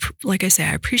legal. Like I say,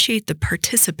 I appreciate the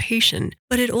participation,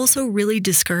 but it also really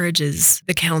discourages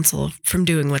the council from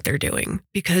doing what they're doing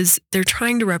because they're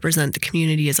trying to represent the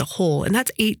community as a whole. And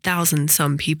that's 8,000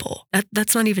 some people.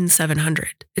 That's not even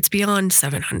 700. It's beyond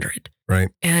 700. Right.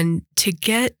 And to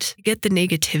get the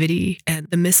negativity and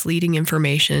the misleading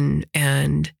information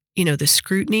and, the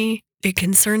scrutiny, it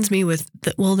concerns me with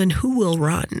then who will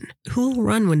run? Who will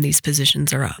run when these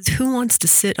positions are up? Who wants to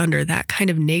sit under that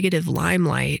kind of negative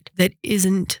limelight that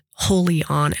isn't wholly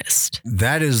honest?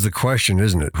 That is the question,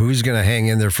 isn't it? Who's going to hang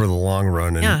in there for the long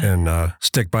run and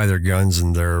stick by their guns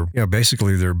and their,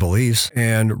 basically their beliefs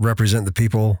and represent the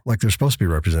people like they're supposed to be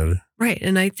represented? Right.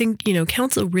 And I think,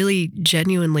 council really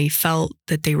genuinely felt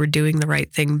that they were doing the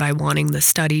right thing by wanting the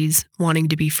studies, wanting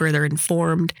to be further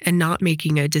informed, and not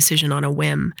making a decision on a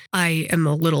whim. I am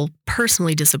a little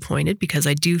personally disappointed because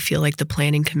I do feel like the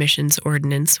Planning Commission's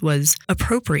ordinance was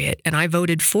appropriate and I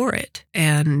voted for it.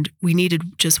 And we needed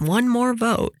just one more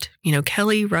vote.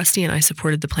 Kelly, Rusty, and I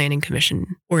supported the Planning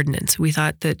Commission ordinance. We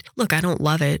thought that, look, I don't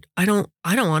love it. I don't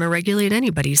want to regulate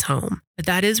anybody's home. But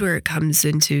that is where it comes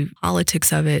into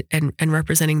politics of it and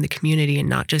representing the community and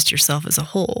not just yourself as a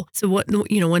whole. So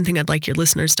one thing I'd like your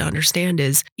listeners to understand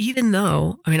is even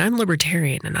though, I'm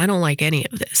libertarian and I don't like any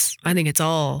of this. I think it's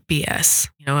all BS.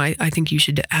 I think you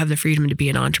should have the freedom to be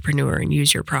an entrepreneur and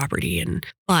use your property.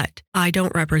 But I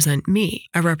don't represent me.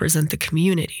 I represent the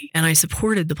community. And I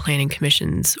supported the Planning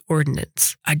Commission's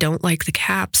ordinance. I don't like the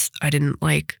caps. I didn't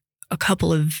like a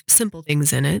couple of simple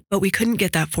things in it, but we couldn't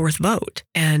get that fourth vote.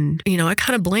 And, I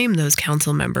kind of blame those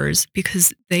council members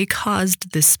because they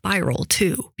caused this spiral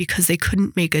too, because they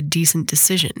couldn't make a decent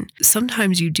decision.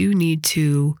 Sometimes you do need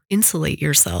to insulate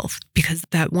yourself because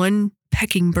that one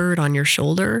pecking bird on your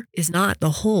shoulder is not the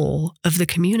whole of the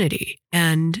community.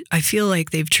 And I feel like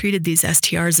they've treated these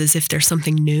STRs as if they're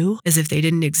something new, as if they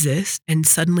didn't exist. And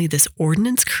suddenly this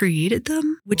ordinance created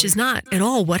them, which is not at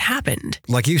all what happened.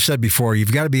 Like you said before,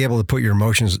 you've got to be able to put your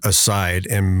emotions aside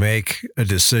and make a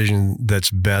decision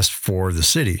that's best for the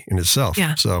city in itself.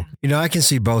 Yeah. So, I can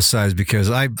see both sides because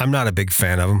I'm not a big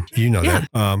fan of them. You know that.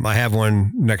 I have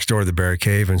one next door to the Bear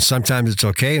Cave, and sometimes it's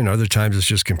okay, and other times it's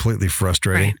just completely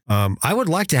frustrating. Right. I would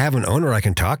like to have an owner I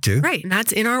can talk to. Right. And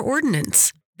that's in our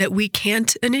ordinance that we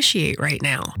can't initiate right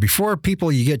now. Before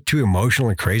you get too emotional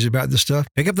and crazy about this stuff,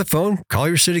 pick up the phone, call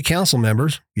your city council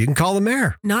members. You can call the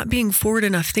mayor. Not being forward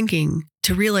enough thinking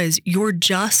to realize you're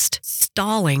just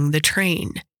stalling the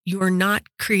train. You're not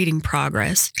creating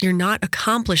progress. You're not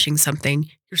accomplishing something.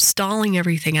 You're stalling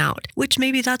everything out, which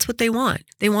maybe that's what they want.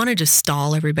 They want to just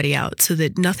stall everybody out so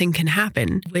that nothing can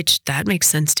happen, which that makes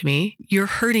sense to me. You're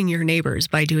hurting your neighbors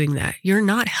by doing that. You're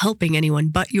not helping anyone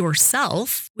but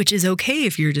yourself, which is okay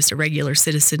if you're just a regular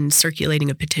citizen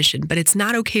circulating a petition, but it's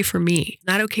not okay for me.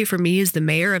 Not okay for me as the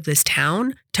mayor of this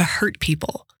town to hurt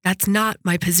people. That's not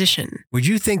my position. Would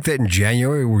you think that in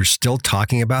January we're still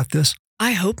talking about this?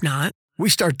 I hope not. We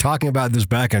started talking about this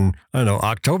back in,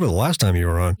 October, the last time you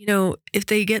were on. If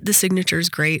they get the signatures,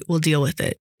 great, we'll deal with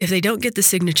it. If they don't get the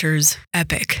signatures,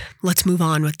 epic. Let's move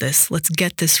on with this. Let's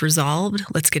get this resolved.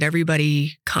 Let's get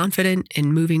everybody confident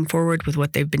in moving forward with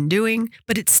what they've been doing.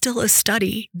 But it's still a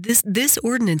study. This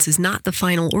ordinance is not the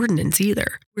final ordinance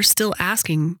either. We're still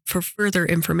asking for further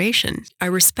information. I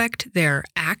respect their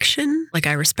action, like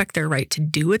I respect their right to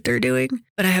do what they're doing,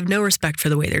 but I have no respect for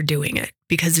the way they're doing it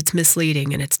because it's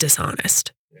misleading and it's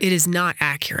dishonest. It is not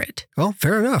accurate. Well,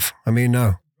 fair enough.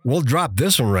 We'll drop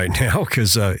this one right now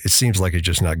because it seems like it's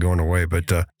just not going away, but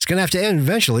it's going to have to end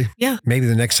eventually. Yeah. Maybe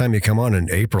the next time you come on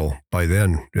in April, by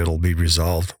then it'll be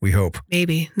resolved. We hope.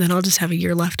 Maybe. Then I'll just have a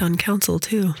year left on council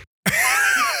too.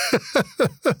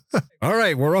 All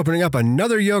right. We're opening up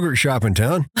another yogurt shop in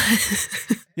town.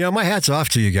 My hat's off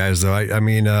to you guys, though. I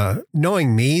mean,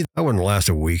 knowing me, I wouldn't last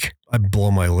a week. I'd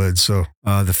blow my lid. So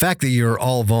the fact that you're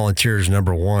all volunteers,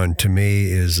 number one, to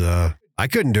me is I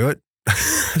couldn't do it.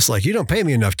 It's like, you don't pay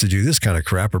me enough to do this kind of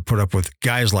crap or put up with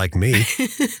guys like me,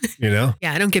 Yeah,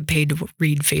 I don't get paid to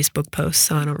read Facebook posts,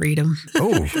 so I don't read them.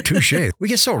 Oh, touche. We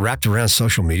get so wrapped around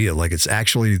social media like it's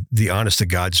actually the honest to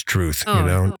God's truth,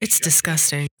 It's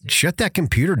disgusting. Shut that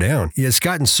computer down. It's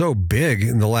gotten so big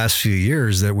in the last few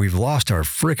years that we've lost our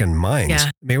freaking minds. Yeah.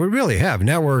 I mean, we really have.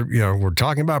 Now we're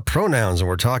talking about pronouns and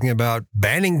we're talking about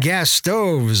banning gas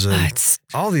stoves and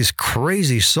all these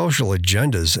crazy social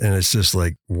agendas. And it's just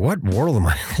like, what world am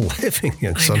I living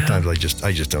in? Sometimes I just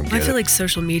don't get it. I feel like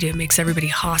social media makes everybody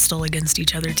hostile against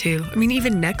each other too. I mean,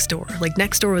 even Nextdoor. Like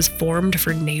Nextdoor was formed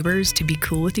for neighbors to be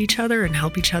cool with each other and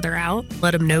help each other out,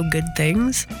 let them know good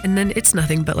things. And then it's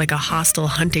nothing but like a hostile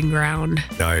hunting ground.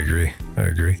 I agree.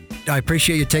 I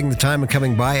appreciate you taking the time and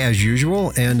coming by as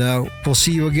usual. And we'll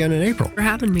see you again in April. For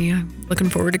having me. I'm looking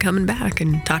forward to coming back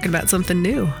and talking about something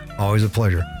new. Always a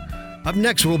pleasure. Up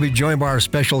next, we'll be joined by our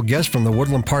special guest from the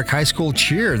Woodland Park High School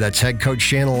cheer. That's head coach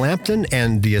Shannon Lampton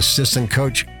and the assistant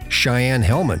coach Cheyenne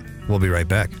Hellman. We'll be right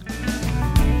back.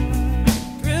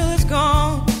 Thrill is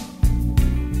gone.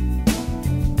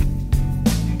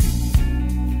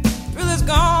 Thrill is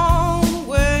gone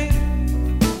away.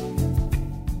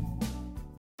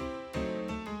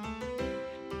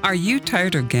 Are you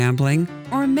tired of gambling?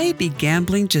 Or maybe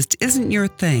gambling just isn't your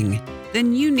thing?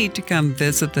 Then you need to come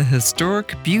visit the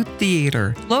historic Butte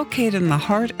Theater, located in the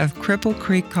heart of Cripple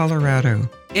Creek, Colorado.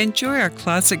 Enjoy our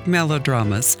classic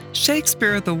melodramas,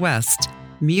 Shakespeare of the West,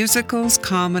 musicals,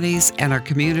 comedies, and our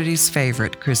community's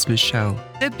favorite Christmas show.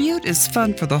 The Butte is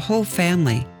fun for the whole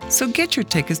family, so get your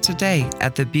tickets today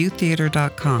at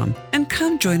thebuttetheater.com and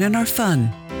come join in our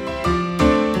fun.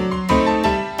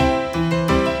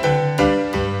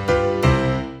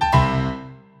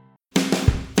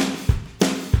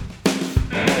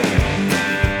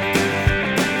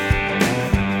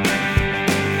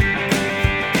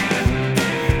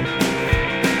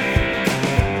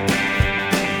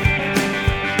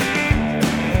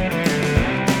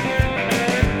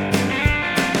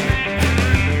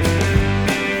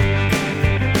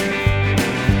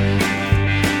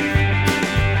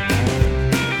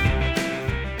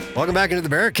 Welcome back into the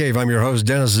Bear Cave. I'm your host,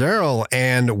 Dennis Zerl,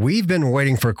 and we've been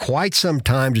waiting for quite some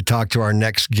time to talk to our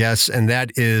next guest, and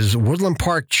that is Woodland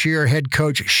Park cheer head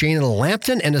coach Shannon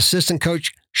Lampton and assistant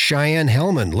coach Cheyenne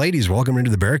Hellman. Ladies, welcome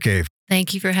into the Bear Cave.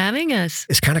 Thank you for having us.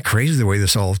 It's kind of crazy the way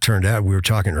this all turned out. We were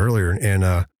talking earlier,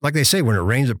 and like they say, when it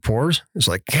rains, it pours. It's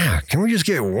like, yeah, can we just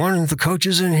get one of the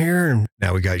coaches in here? And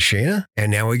now we got Shayna, and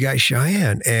now we got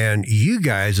Cheyenne, and you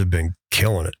guys have been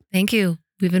killing it. Thank you.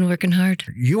 We've been working hard.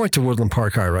 You went to Woodland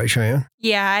Park High, right, Cheyenne?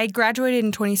 Yeah, I graduated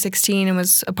in 2016 and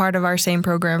was a part of our same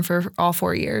program for all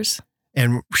 4 years.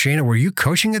 And Shayna, were you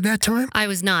coaching at that time? I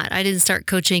was not. I didn't start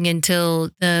coaching until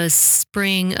the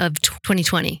spring of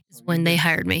 2020 is when they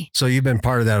hired me. So you've been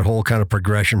part of that whole kind of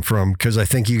progression from, because I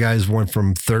think you guys went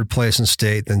from third place in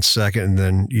state, then second, and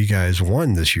then you guys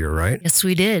won this year, right? Yes,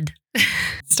 we did.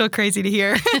 Still crazy to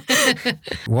hear.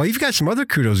 Well, you've got some other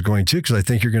kudos going too, because I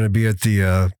think you're going to be at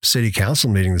the city council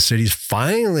meeting. The city's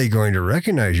finally going to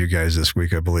recognize you guys this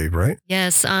week, I believe, right?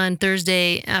 Yes, on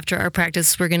Thursday after our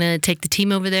practice, we're going to take the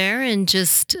team over there and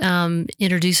just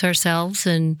introduce ourselves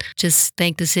and just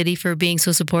thank the city for being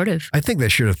so supportive. I think they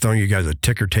should have thrown you guys a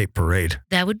ticker tape parade.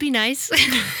 That would be nice.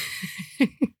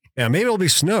 Yeah, maybe it'll be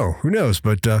snow. Who knows?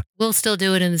 But we'll still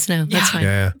do it in the snow. That's fine.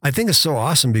 yeah, I think it's so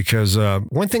awesome because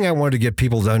one thing I wanted to get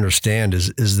people to understand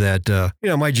is that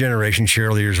my generation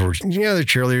cheerleaders were they're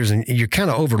cheerleaders and you're kind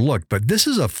of overlooked, but this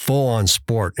is a full on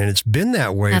sport and it's been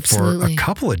that way for a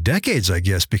couple of decades, I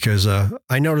guess. Because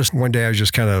I noticed one day I was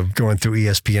just kind of going through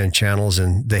ESPN channels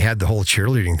and they had the whole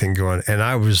cheerleading thing going, and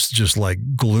I was just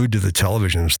like glued to the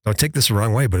television. Don't take this the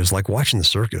wrong way, but it's like watching the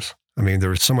circus. I mean, there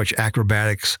was so much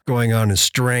acrobatics going on in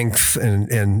strength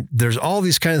and there's all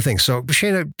these kind of things. So,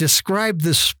 Shayna, describe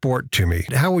this sport to me.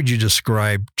 How would you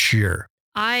describe cheer?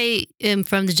 I am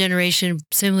from the generation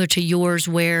similar to yours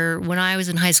where when I was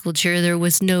in high school cheer, there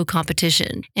was no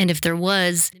competition. And if there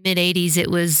was, in the mid-'80s, it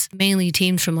was mainly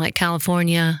teams from like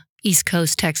California, East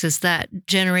Coast, Texas, that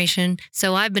generation.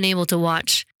 So I've been able to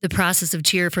watch the process of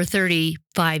cheer for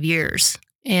 35 years.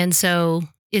 And so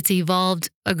it's evolved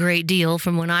a great deal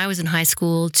from when I was in high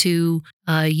school to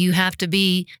you have to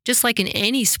be, just like in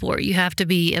any sport, you have to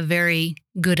be a very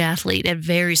good athlete at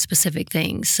very specific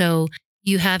things. So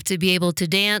you have to be able to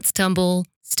dance, tumble,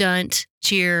 stunt,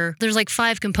 cheer. There's like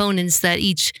 5 components that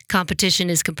each competition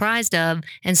is comprised of.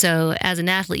 And so as an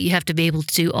athlete, you have to be able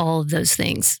to do all of those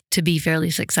things to be fairly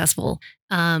successful.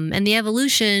 And the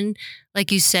evolution,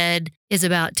 like you said, is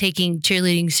about taking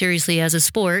cheerleading seriously as a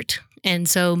sport. And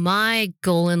so my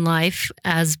goal in life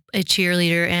as a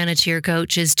cheerleader and a cheer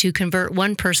coach is to convert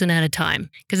one person at a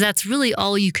time, because that's really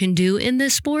all you can do in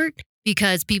this sport,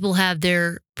 because people have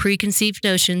their preconceived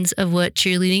notions of what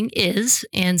cheerleading is.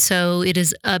 And so it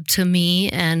is up to me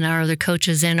and our other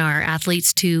coaches and our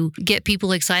athletes to get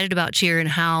people excited about cheer and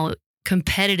how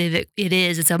competitive it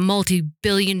is. It's a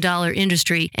multi-billion-dollar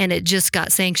industry, and it just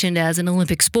got sanctioned as an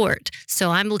Olympic sport.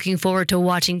 So I'm looking forward to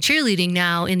watching cheerleading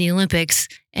now in the Olympics,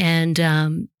 and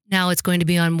now it's going to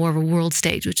be on more of a world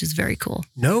stage, which is very cool.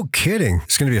 No kidding.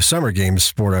 It's going to be a summer games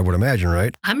sport, I would imagine,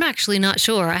 right? I'm actually not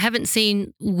sure. I haven't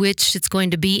seen which it's going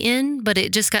to be in, but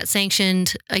it just got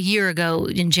sanctioned a year ago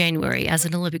in January as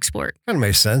an Olympic sport. Kind of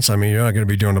makes sense. I mean, you're not going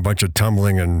to be doing a bunch of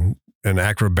tumbling and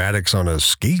acrobatics on a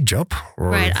ski jump.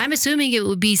 Right. I'm assuming it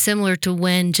would be similar to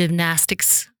when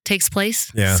gymnastics takes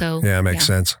place. Yeah. So, yeah, it makes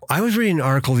sense. I was reading an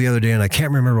article the other day and I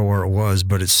can't remember where it was,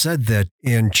 but it said that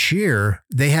in cheer,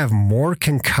 they have more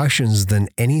concussions than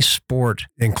any sport,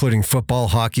 including football,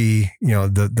 hockey,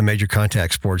 the major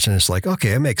contact sports. And it's like,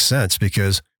 okay, it makes sense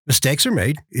because mistakes are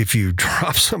made. If you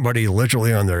drop somebody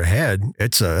literally on their head,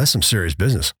 that's some serious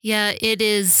business. Yeah, it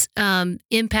is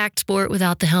impact sport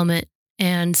without the helmet.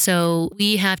 And so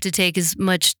we have to take as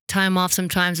much time off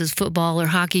sometimes as football or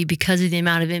hockey because of the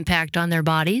amount of impact on their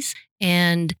bodies.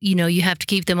 And, you have to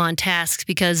keep them on task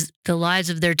because the lives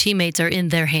of their teammates are in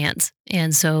their hands.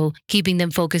 And so keeping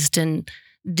them focused and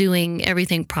doing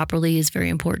everything properly is very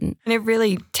important. And it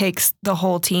really takes the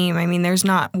whole team. I mean, there's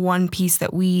not one piece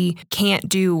that we can't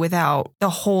do without the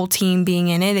whole team being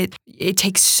in it. It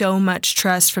takes so much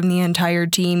trust from the entire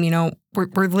team.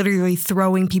 We're literally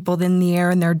throwing people in the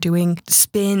air and they're doing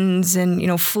spins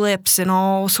and, flips and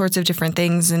all sorts of different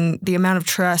things. And the amount of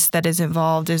trust that is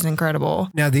involved is incredible.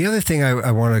 Now, the other thing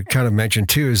I want to kind of mention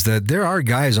too is that there are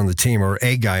guys on the team or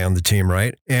a guy on the team,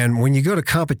 right? And when you go to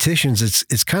competitions,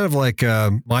 it's kind of like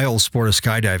my old sport of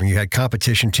skydiving. You had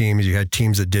competition teams, you had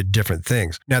teams that did different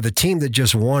things. Now, the team that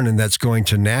just won and that's going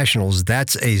to nationals,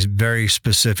 that's a very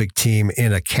specific team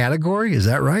in a category. Is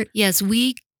that right? Yes,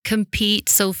 we compete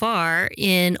so far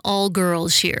in all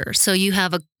girls cheer. So you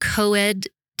have a co-ed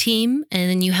team, and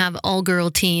then you have all-girl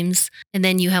teams, and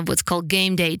then you have what's called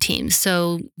game day teams.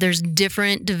 So there's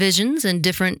different divisions and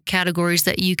different categories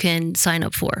that you can sign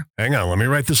up for. Hang on, let me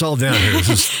write this all down here.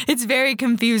 It's very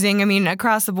confusing. I mean,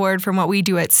 across the board from what we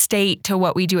do at state to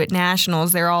what we do at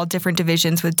nationals, they're all different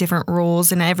divisions with different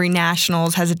rules, and every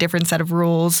nationals has a different set of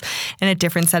rules and a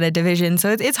different set of divisions.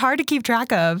 So it's hard to keep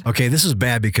track of. Okay, this is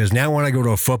bad because now when I go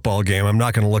to a football game, I'm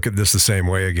not going to look at this the same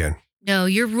way again. No,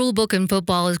 your rule book in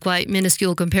football is quite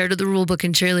minuscule compared to the rule book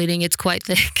in cheerleading. It's quite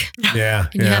thick. Yeah.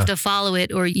 And you have to follow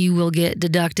it or you will get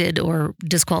deducted or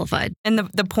disqualified. And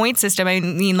the point system, I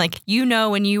mean, like,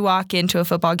 when you walk into a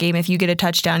football game, if you get a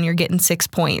touchdown, you're getting 6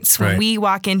 points. When we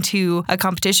walk into a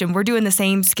competition, we're doing the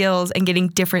same skills and getting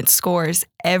different scores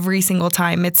every single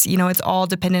time. It's, it's all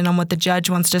dependent on what the judge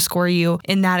wants to score you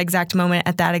in that exact moment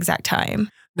at that exact time.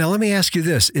 Now, let me ask you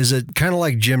this. Is it kind of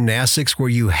like gymnastics where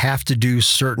you have to do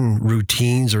certain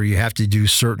routines or you have to do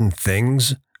certain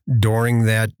things during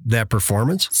that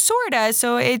performance? Sorta.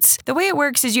 So it's the way it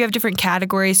works is you have different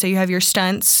categories. So you have your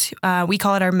stunts. We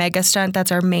call it our mega stunt.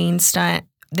 That's our main stunt.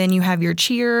 Then you have your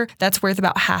cheer. That's worth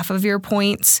about half of your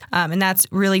points. And that's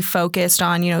really focused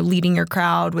on, leading your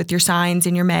crowd with your signs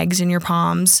and your megs and your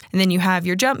palms. And then you have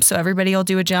your jump. So everybody will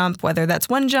do a jump, whether that's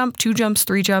 1 jump, 2 jumps,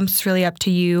 3 jumps. It's really up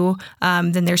to you.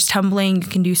 Then there's tumbling. You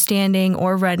can do standing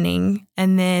or running.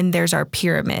 And then there's our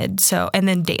pyramid. And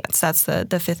then dance. That's the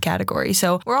 5th category.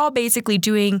 So we're all basically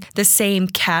doing the same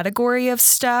category of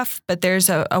stuff, but there's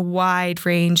a wide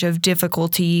range of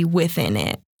difficulty within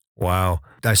it. Wow.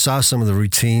 I saw some of the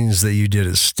routines that you did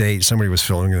at state. Somebody was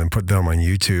filming them and put them on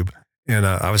YouTube. And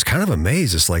I was kind of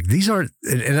amazed. It's like, these aren't,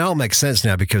 and it all makes sense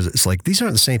now because it's like, these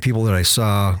aren't the same people that I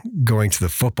saw going to the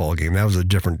football game. That was a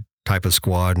different type of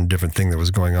squad and different thing that was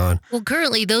going on. Well,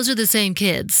 currently those are the same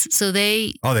kids. So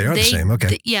they are the same.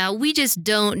 Okay. We just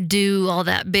don't do all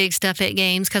that big stuff at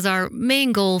games because our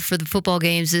main goal for the football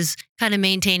games is kind of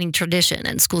maintaining tradition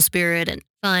and school spirit and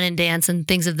fun and dance and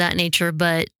things of that nature.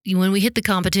 But when we hit the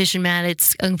competition mat,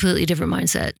 it's a completely different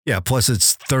mindset. Yeah. Plus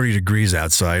it's 30 degrees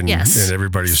outside and, and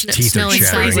everybody's teeth are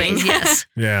chattering. Freezing, yes.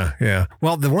 Yeah.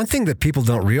 Well, the one thing that people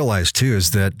don't realize too is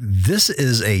that this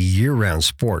is a year-round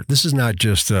sport. This is not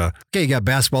just, you got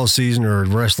basketball season or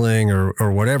wrestling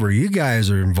or whatever. You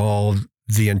guys are involved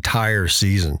the entire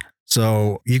season.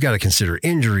 So you got to consider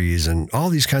injuries and all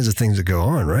these kinds of things that go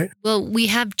on, right? Well, we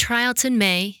have tryouts in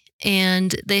May.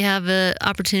 And they have an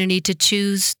opportunity to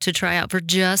choose to try out for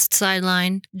just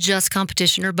sideline, just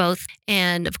competition, or both.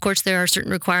 And of course, there are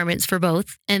certain requirements for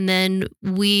both. And then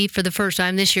for the first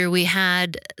time this year, we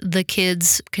had the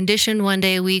kids conditioned 1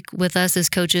 day a week with us as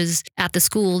coaches at the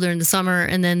school during the summer.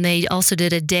 And then they also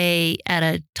did a day at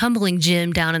a tumbling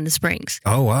gym down in the Springs.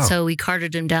 Oh, wow. So we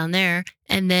carted them down there.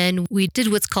 And then we did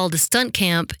what's called a stunt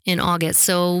camp in August.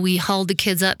 So we hauled the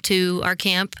kids up to our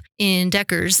camp in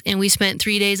Deckers, and we spent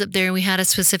 3 days up there, and we had a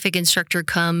specific instructor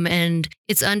come, and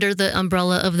it's under the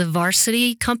umbrella of the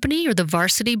Varsity Company or the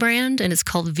Varsity brand, and it's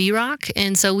called V-Rock.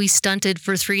 And so we stunted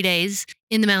for 3 days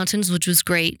in the mountains, which was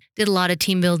great. Did a lot of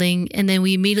team building, and then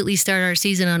we immediately started our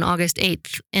season on August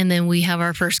 8th, and then we have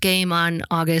our first game on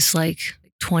August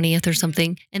 20th or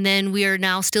something. And then we are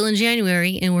now still in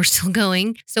January and we're still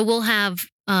going. So we'll have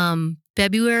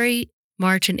February,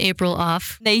 March, and April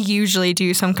off. They usually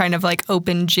do some kind of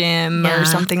open gym or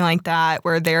something like that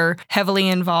where they're heavily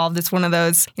involved. It's one of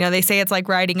those, they say it's like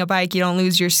riding a bike. You don't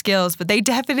lose your skills, but they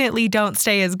definitely don't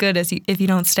stay as good as if you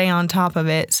don't stay on top of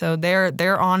it. So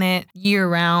they're on it year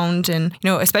round. And,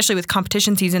 especially with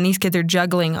competition season, these kids are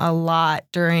juggling a lot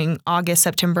during August,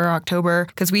 September, October,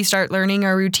 because we start learning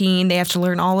our routine. They have to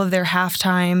learn all of their half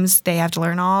times. They have to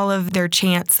learn all of their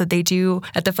chants that they do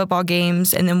at the football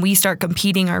games. And then we start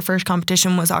competing. Our first competition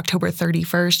was October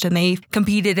 31st, and they've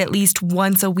competed at least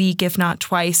once a week, if not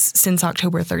twice, since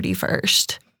October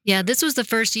 31st. Yeah, this was the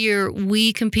first year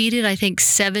we competed, I think,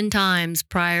 7 times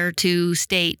prior to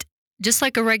state. Just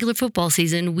like a regular football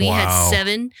season, we had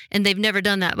 7, and they've never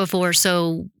done that before.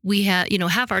 So we had,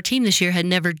 half our team this year had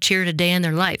never cheered a day in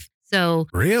their life. So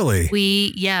really,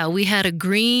 we had a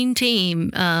green team.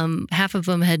 Half of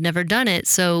them had never done it.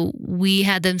 So we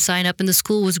had them sign up, and the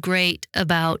school was great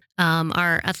about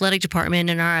our athletic department,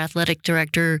 and our athletic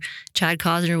director, Chad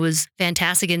Cosner, was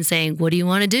fantastic in saying, what do you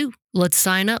want to do? Let's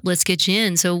sign up. Let's get you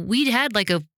in. So we had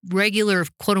a regular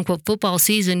quote unquote football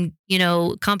season,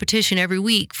 competition every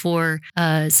week for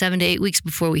 7 to 8 weeks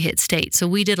before we hit state. So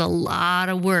we did a lot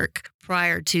of work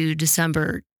prior to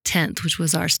December 10th, which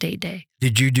was our state day.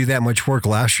 Did you do that much work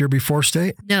last year before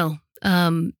state? No.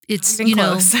 It's,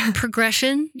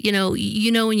 progression,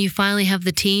 when you finally have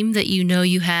the team that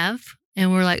you have,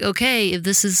 And we're like, okay, if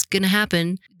this is going to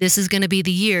happen, this is going to be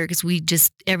the year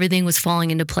because everything was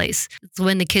falling into place. So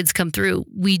when the kids come through,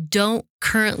 we don't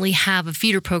currently have a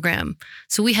feeder program.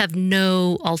 So we have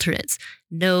no alternates,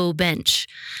 no bench.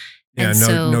 Yeah,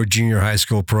 no junior high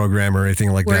school program or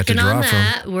anything like that to draw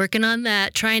from. Working on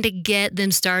that, trying to get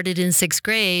them started in 6th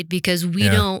grade because we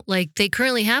don't, they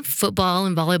currently have football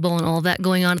and volleyball and all that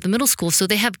going on at the middle school. So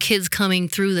they have kids coming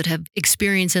through that have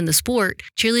experience in the sport.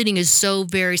 Cheerleading is so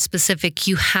very specific.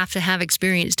 You have to have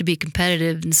experience to be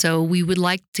competitive. And so we would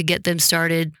like to get them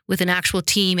started with an actual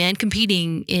team and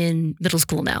competing in middle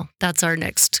school now. That's our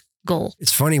next goal.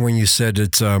 It's funny when you said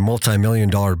it's a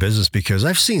multi-million-dollar business because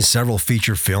I've seen several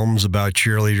feature films about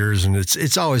cheerleaders and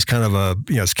it's always kind of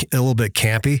it's a little bit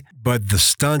campy, but the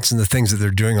stunts and the things that they're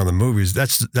doing on the movies,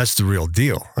 that's the real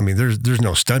deal. I mean, there's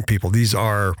no stunt people. These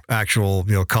are actual,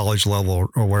 college level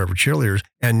or whatever cheerleaders.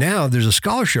 And now there's a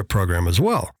scholarship program as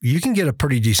well. You can get a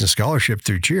pretty decent scholarship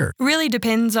through cheer. Really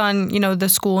depends on, the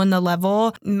school and the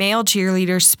level. Male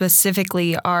cheerleaders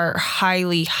specifically are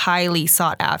highly, highly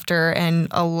sought after. And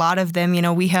a lot of them,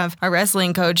 we have our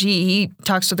wrestling coach. He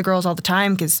talks to the girls all the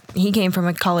time because he came from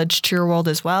a college cheer world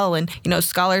as well. And,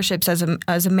 scholarships as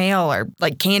a male are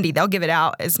like candy. They'll give it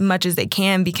out as much as they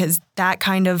can because that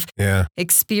kind of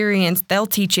experience, they'll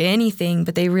teach you anything,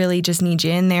 but they really just need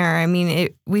you in there. I mean,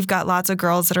 we've got lots of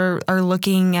girls that are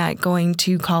looking at going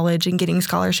to college and getting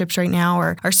scholarships right now.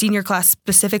 Or our senior class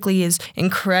specifically is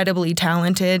incredibly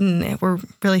talented, and we're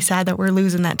really sad that we're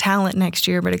losing that talent next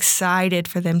year, but excited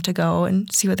for them to go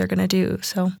and see what they're going to do.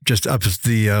 So just up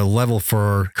the level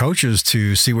for coaches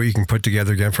to see what you can put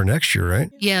together again for next year, right?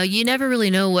 Yeah, you never really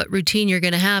know what routine you're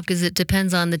going to have because it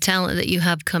depends on the talent that you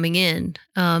have coming in.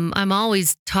 I'm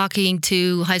always talking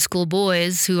to high school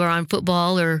boys who are on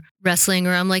football or wrestling,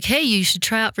 or I'm like, hey, you should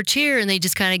try out for cheer. And they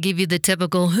just kind of give you the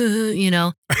typical,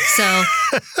 So,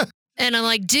 and I'm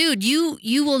like, dude, you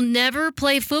will never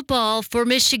play football for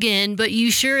Michigan, but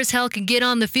you sure as hell can get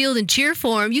on the field and cheer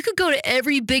for them. You could go to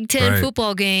every Big Ten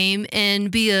football game and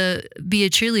be a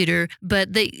cheerleader, but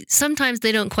sometimes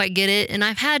they don't quite get it. And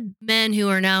I've had men who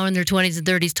are now in their 20s and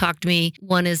 30s talk to me.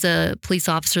 One is a police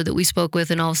officer that we spoke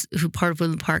with and also who part of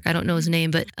Woodland Park. I don't know his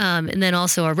name, but and then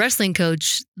also our wrestling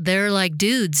coach. They're like,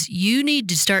 dudes, you need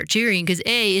to start cheering because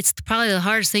A, it's probably the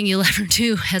hardest thing you'll ever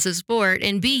do as a sport,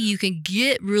 and B, you can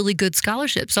get really good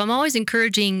scholarships. So I'm always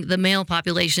encouraging the male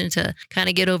population to kind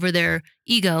of get over their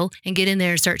ego and get in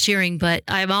there and start cheering. But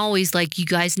I'm always like, you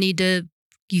guys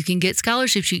you can get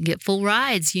scholarships, you can get full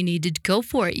rides, you need to go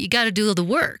for it. You got to do the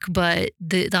work, but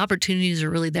the opportunities are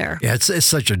really there. Yeah, it's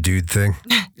such a dude thing.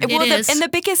 It is. And the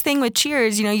biggest thing with cheer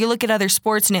is, you look at other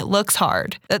sports and it looks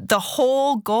hard. The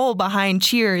whole goal behind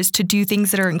cheer is to do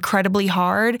things that are incredibly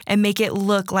hard and make it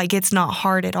look like it's not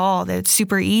hard at all, that it's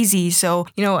super easy. So,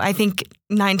 I think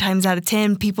 9 times out of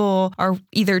 10, people are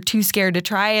either too scared to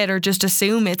try it or just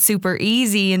assume it's super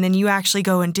easy. And then you actually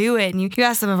go and do it. And you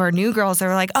ask some of our new girls,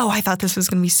 they're like, oh, I thought this was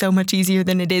going to be so much easier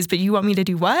than it is. But you want me to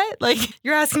do what? Like,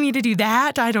 you're asking me to do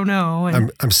that? I don't know.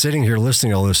 And I'm sitting here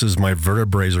listening to all this as my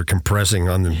vertebrae are compressing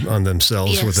on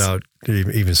themselves without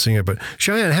even seeing it. But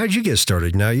Cheyenne, how'd you get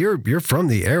started? Now you're from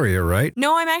the area, right?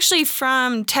 No, I'm actually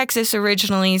from Texas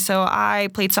originally. So I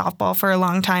played softball for a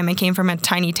long time. I came from a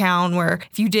tiny town where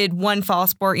if you did one fall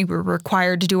sport, you were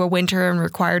required to do a winter and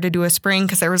required to do a spring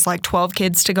because there was like 12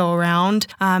 kids to go around.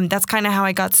 That's kind of how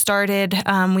I got started.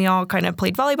 We all kind of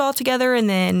played volleyball together, and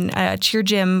then a cheer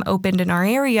gym opened in our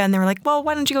area, and they were like, well,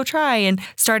 why don't you go try? And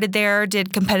started there,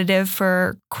 did competitive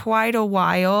for quite a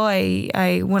while.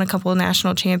 I won a couple of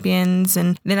national champions.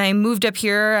 And then I moved up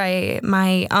here.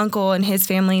 My uncle and his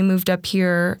family moved up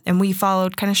here, and we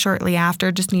followed kind of shortly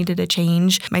after, just needed a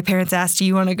change. My parents asked, do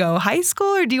you want to go high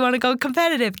school or do you want to go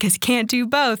competitive? Because you can't do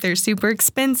both. They're super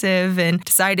expensive, and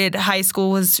decided high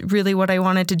school was really what I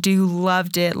wanted to do.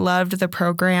 Loved it. Loved the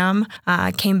program.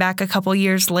 Came back a couple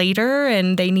years later,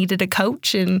 and they needed a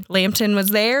coach, and Lambton was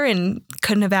there, and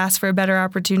couldn't have asked for a better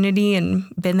opportunity, and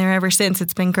been there ever since.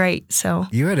 It's been great. So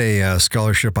you had a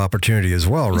scholarship opportunity as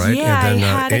well, right? Yeah, and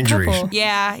then I had injuries. a couple.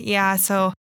 Yeah.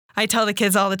 So I tell the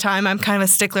kids all the time, I'm kind of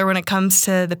a stickler when it comes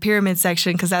to the pyramid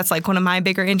section because that's like one of my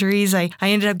bigger injuries. I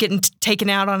ended up getting taken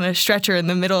out on a stretcher in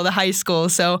the middle of the high school,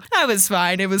 so that was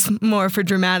fine. It was more for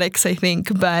dramatics, I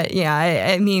think. But yeah,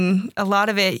 I mean, a lot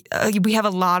of it, we have a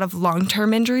lot of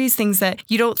long-term injuries, things that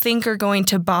you don't think are going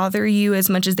to bother you as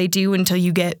much as they do until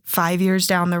you get 5 years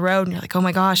down the road. And you're like, oh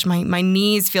my gosh, my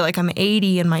knees feel like I'm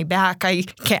 80 and my back,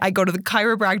 I go to the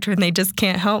chiropractor and they just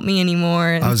can't help me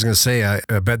anymore. I was going to say,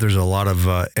 I bet there's a lot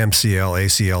of MCL,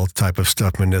 ACL type of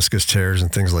stuff, meniscus tears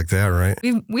and things like that, right?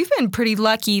 We've been pretty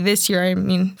lucky this year. I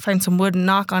mean, find some wood and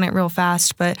knock on it real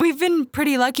fast, but we've been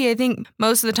pretty lucky. I think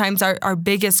most of the times our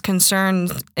biggest concern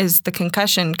is the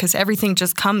concussion because everything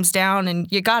just comes down and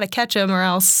you got to catch them or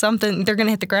else they're going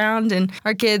to hit the ground. And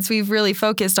our kids, we've really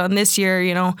focused on this year,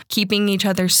 keeping each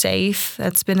other safe.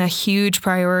 That's been a huge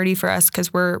priority for us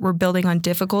because we're building on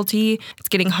difficulty. It's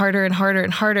getting harder and harder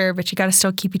and harder, but you got to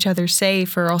still keep each other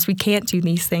safe or else we can't do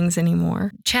these things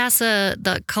anymore. CHSAA,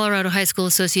 the Colorado High School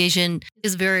Association,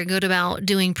 is very good about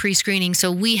doing pre-screening.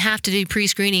 So we have to do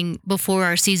pre-screening before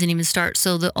our season even starts.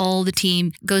 So that all the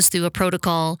team goes through a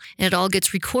protocol and it all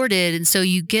gets recorded. And so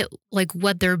you get like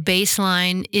what their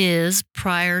baseline is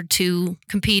prior to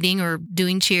competing or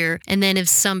doing cheer. And then if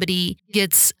somebody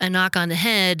gets a knock on the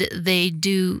head,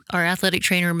 our athletic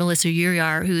trainer, Melissa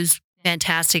Uriar, who's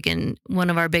fantastic and one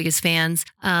of our biggest fans,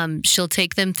 she'll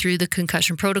take them through the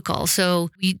concussion protocol. So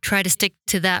we try to stick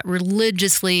to that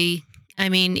religiously. I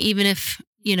mean, even if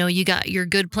you got your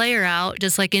good player out,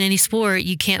 just like in any sport,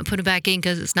 you can't put it back in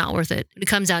because it's not worth it. When it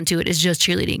comes down to it, it's just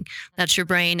cheerleading. That's your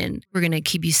brain, and we're going to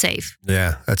keep you safe.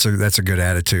 Yeah, that's a good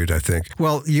attitude, I think.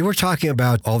 Well, you were talking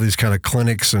about all these kind of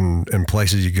clinics and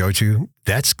places you go to.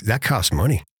 That costs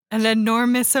money. An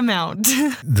enormous amount.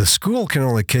 The school can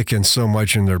only kick in so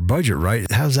much in their budget, right?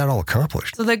 How's that all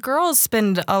accomplished? So the girls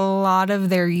spend a lot of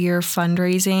their year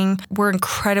fundraising. We're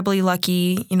incredibly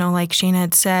lucky. Like Shana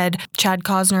had said, Chad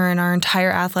Cosner and our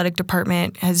entire athletic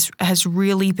department has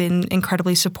really been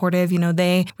incredibly supportive.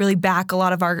 They really back a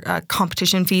lot of our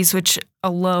competition fees, which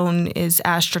alone is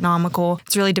astronomical.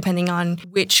 It's really depending on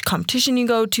which competition you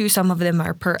go to. Some of them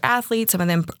are per athlete, some of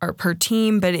them are per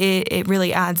team, but it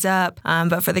really adds up.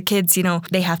 But for the kids,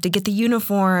 they have to get the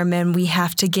uniform and we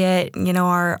have to get,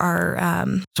 our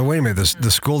So wait a minute,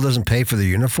 the school doesn't pay for the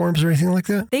uniforms or anything like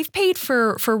that? They've paid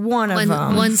for one of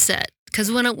them. One set. Because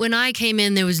when I came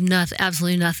in, there was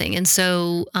absolutely nothing. And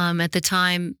so at the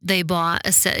time, they bought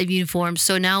a set of uniforms.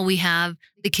 So now we have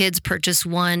the kids purchase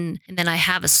one, and then I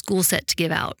have a school set to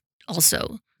give out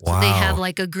also. Wow. So they have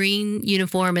like a green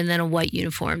uniform and then a white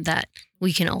uniform that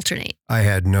we can alternate. I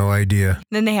had no idea.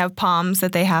 Then they have palms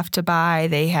that they have to buy.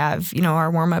 They have, our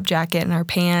warm-up jacket and our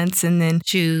pants and then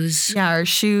shoes. Yeah, our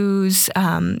shoes,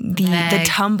 the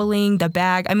tumbling, the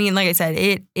bag. I mean, like I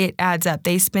said, it adds up.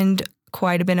 They spend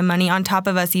quite a bit of money on top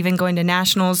of us even going to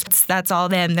nationals. That's all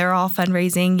them. They're all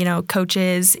fundraising,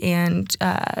 coaches and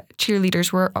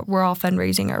cheerleaders. We're all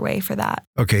fundraising our way for that.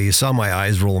 Okay, you saw my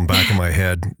eyes rolling back in my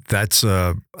head. That's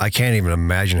I can't even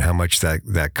imagine how much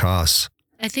that costs.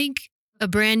 I think a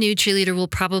brand new cheerleader will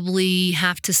probably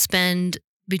have to spend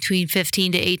between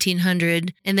 $1,500 to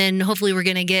 $1,800, and then hopefully we're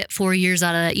going to get 4 years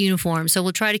out of that uniform. So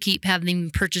we'll try to keep having them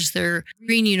purchase their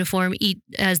green uniform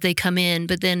as they come in.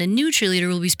 But then a new cheerleader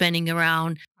will be spending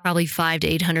around probably $500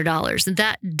 to $800, and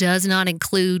that does not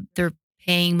include their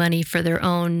paying money for their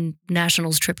own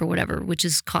nationals trip or whatever, which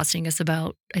is costing us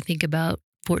about $14,000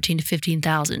 to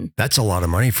 $15,000. That's a lot of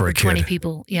money for a kid. 20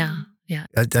 people, yeah. Yeah.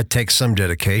 That takes some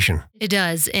dedication. It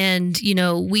does. And,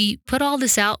 we put all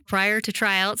this out prior to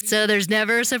tryouts. So there's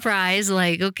never a surprise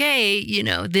like, okay,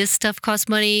 this stuff costs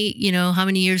money. How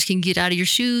many years can you get out of your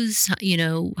shoes?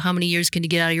 How many years can you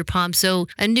get out of your palms? So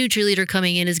a new cheerleader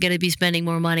coming in is going to be spending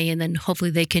more money. And then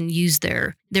hopefully they can use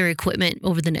their equipment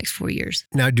over the next 4 years.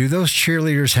 Now, do those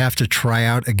cheerleaders have to try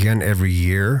out again every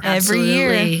year? Every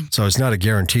year. So it's not a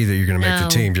guarantee that you're going to make the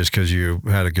team just because you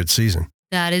had a good season.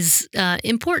 That is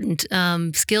important.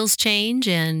 Skills change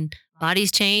and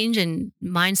bodies change and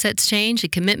mindsets change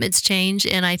and commitments change.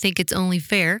 And I think it's only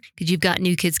fair because you've got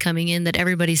new kids coming in that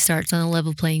everybody starts on a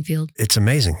level playing field. It's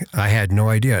amazing. I had no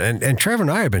idea. And Trevor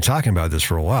and I have been talking about this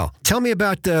for a while. Tell me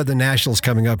about the Nationals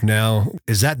coming up now.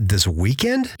 Is that this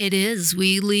weekend? It is.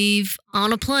 We leave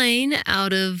on a plane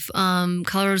out of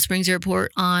Colorado Springs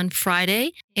Airport on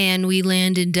Friday, and we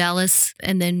land in Dallas,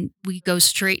 and then we go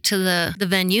straight to the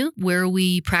venue where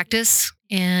we practice.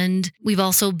 And we've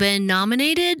also been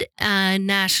nominated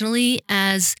nationally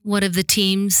as one of the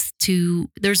teams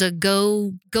there's a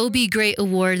Go Be Great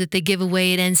award that they give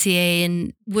away at NCAA,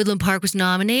 and Woodland Park was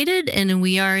nominated, and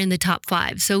we are in the top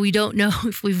 5. So we don't know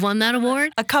if we've won that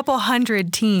award. A couple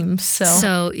hundred teams.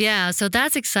 So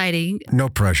that's exciting. No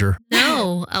pressure.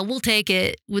 No, we'll take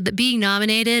it with being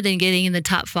nominated and getting in the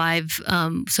top 5.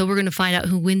 So we're going to find out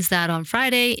who wins that on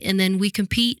Friday, and then we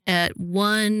compete at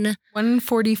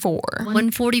 144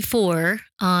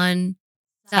 on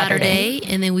Saturday,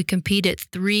 and then we compete at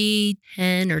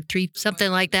 3:10 or 3 something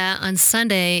like that on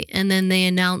Sunday, and then they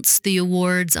announce the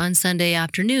awards on Sunday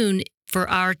afternoon for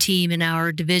our team in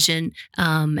our division.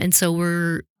 And so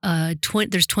we're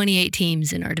there's 28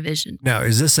 teams in our division. Now,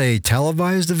 is this a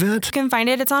televised event? You can find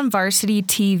it. It's on Varsity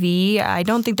TV. I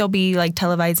don't think they'll be like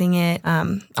televising it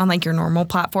on like your normal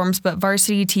platforms, but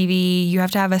Varsity TV, you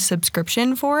have to have a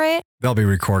subscription for it. They'll be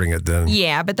recording it then.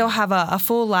 Yeah, but they'll have a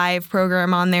full live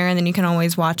program on there, and then you can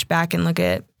always watch back and look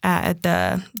at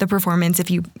the performance if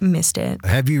you missed it.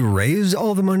 Have you raised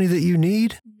all the money that you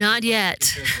need? Not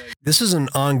yet. This is an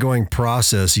ongoing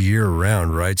process year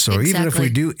round, right? So even if we Exactly.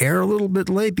 do air a little bit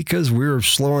late because we're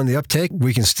slow on the uptake,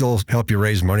 we can still help you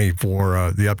raise money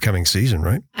for the upcoming season,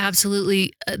 right?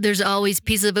 Absolutely. There's always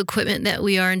pieces of equipment that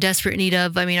we are in desperate need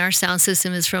of. I mean, our sound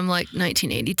system is from like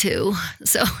 1982.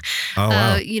 So, Oh,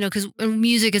 wow. because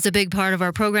music is a big part of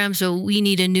our program. So we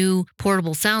need a new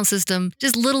portable sound system,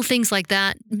 just little things like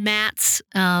that. Mats,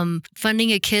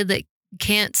 funding a kid that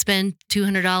can't spend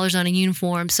 $200 on a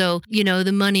uniform. So,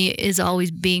 the money is always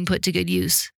being put to good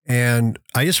use. And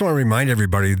I just want to remind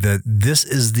everybody that this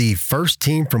is the first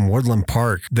team from Woodland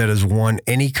Park that has won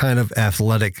any kind of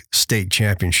athletic state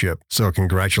championship. So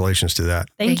congratulations to that.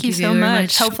 Thank you so very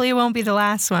much. Hopefully it won't be the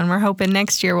last one. We're hoping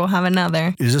next year we'll have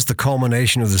another. Is this the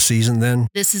culmination of the season then?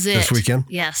 This is it. This weekend?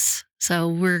 Yes. So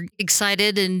we're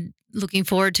excited and looking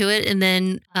forward to it. And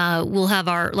then we'll have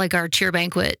our cheer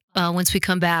banquet once we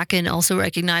come back, and also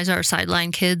recognize our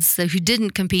sideline kids who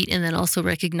didn't compete, and then also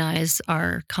recognize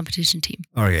our competition team.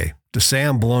 Okay. To say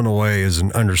I'm blown away is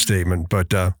an understatement,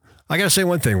 but I got to say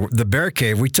one thing. The Bear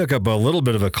Cave, we took up a little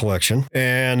bit of a collection,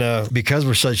 and because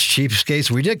we're such cheapskates,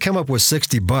 we did come up with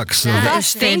 $60. So That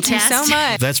Gosh, is thank you so fantastic.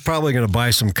 much. that's probably going to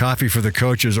buy some coffee for the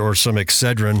coaches or some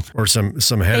Excedrin or some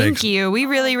headaches. Thank you. We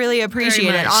really, really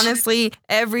appreciate it. much. Honestly,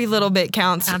 every little bit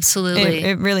counts. Absolutely.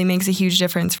 It really makes a huge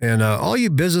difference. And all you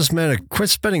businessmen, quit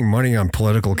spending money on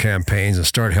political campaigns and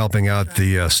start helping out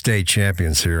the state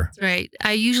champions here. Right.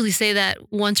 I usually say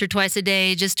that once or twice a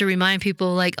day just to remind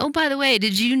people, like, oh, by the way,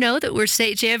 did you know that we're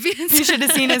state champions? You should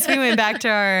have seen us. We went back to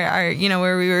our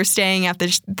where we were staying at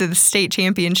the state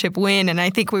championship win, and I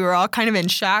think we were all kind of in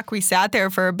shock. We sat there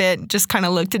for a bit, just kind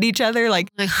of looked at each other like,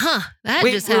 Like, that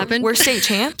 "Wait, just we're- happened. We're state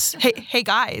champs. Hey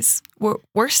guys,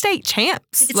 we're state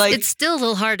champs." It's still a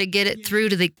little hard to get it through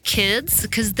to the kids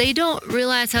because they don't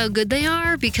realize how good they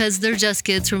are because they're just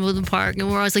kids from Woodland Park. And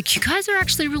we're always like, you guys are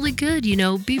actually really good.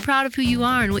 Be proud of who you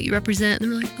are and what you represent.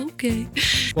 And they're like, okay.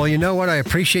 Well, you know what? I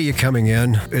appreciate you coming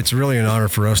in. It's really an honor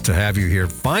for us to have you here.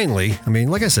 Finally, I mean,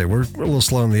 like I said, we're a little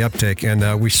slow in the uptake,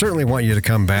 and we certainly want you to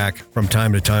come back from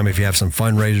time to time if you have some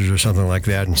fundraisers or something like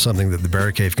that, and something that the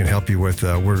Bear Cave can help you with.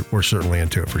 We're certainly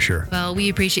into it for sure. Well, we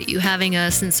appreciate you having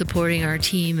us and supporting our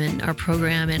team and our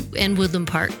program and Woodland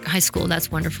Park High School.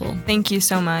 That's wonderful. Thank you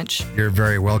so much. You're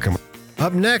very welcome.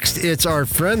 Up next, it's our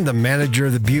friend, the manager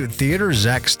of the Butte Theater,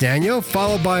 Zach Stanio,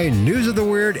 followed by News of the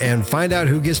Weird, and find out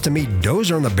who gets to meet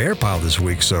Dozer on the Bear Pile this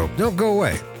week. So don't go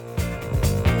away.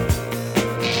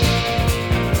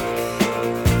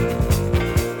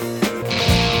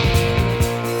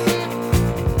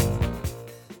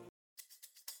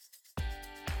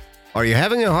 Are you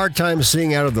having a hard time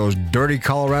seeing out of those dirty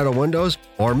Colorado windows?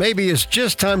 Or maybe it's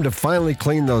just time to finally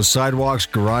clean those sidewalks,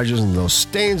 garages, and those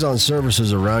stains on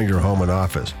surfaces around your home and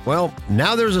office. Well,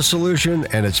 now there's a solution,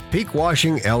 and it's Peak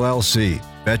Washing LLC.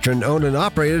 Veteran owned and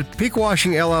operated, Peak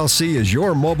Washing LLC is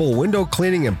your mobile window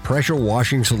cleaning and pressure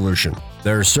washing solution.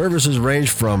 Their services range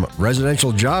from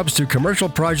residential jobs to commercial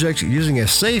projects using a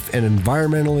safe and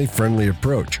environmentally friendly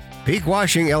approach. Peak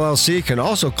Washing LLC can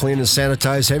also clean and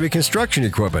sanitize heavy construction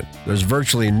equipment. There's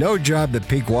virtually no job that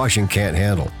Peak Washing can't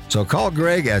handle. So call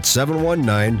Greg at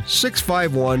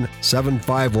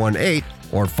 719-651-7518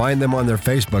 or find them on their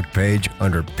Facebook page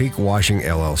under Peak Washing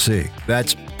LLC.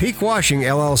 That's Peak Washing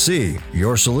LLC,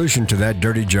 your solution to that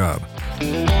dirty job.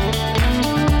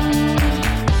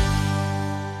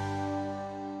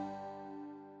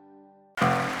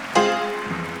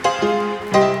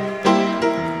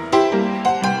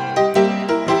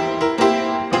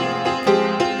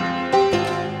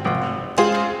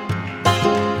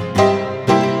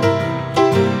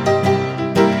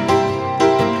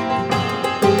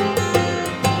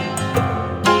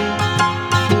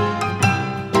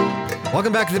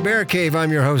 Welcome back to the Bear Cave.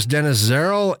 I'm your host, Dennis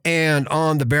Zerl, and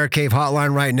on the Bear Cave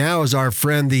hotline right now is our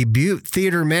friend, the Butte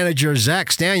Theater manager, Zach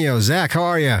Stanio. Zach, how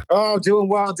are you? Oh, doing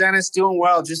well, Dennis. Doing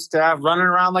well. Just running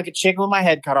around like a chicken with my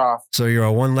head cut off. So you're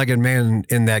a one-legged man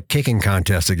in that kicking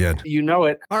contest again. You know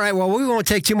it. All right, well, we won't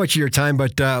take too much of your time,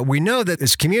 but we know that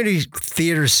it's community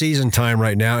theater season time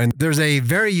right now, and there's a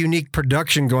very unique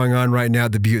production going on right now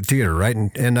at the Butte Theater, right?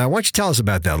 And why don't you tell us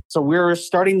about that? So we're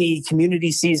starting the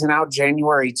community season out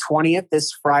January 20th,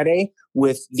 this Friday,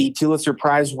 with the Pulitzer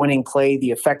Prize winning play,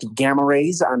 The Effect of Gamma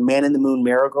Rays on Man in the Moon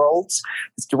Marigolds.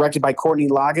 It's directed by Courtney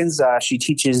Loggins. She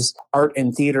teaches art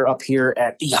and theater up here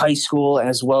at the high school,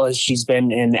 as well as she's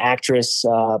been an actress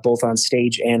both on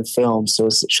stage and film. So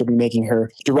she'll be making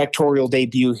her directorial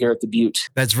debut here at the Butte.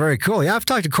 That's very cool. Yeah, I've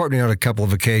talked to Courtney on a couple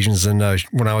of occasions, and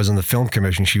when I was in the film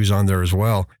commission, she was on there as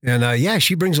well. And yeah,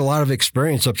 she brings a lot of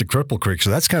experience up to Cripple Creek, so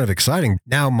that's kind of exciting.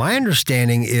 Now, my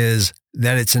understanding is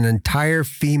that it's an entire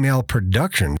female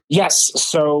production. Yes.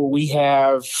 So we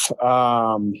have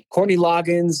Courtney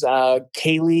Loggins,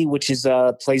 Kaylee, which is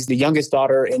plays the youngest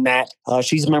daughter in that.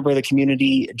 She's a member of the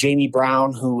community. Jamie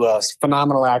Brown, who is a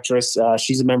phenomenal actress.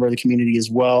 She's a member of the community as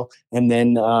well. And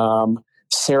then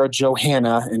Sarah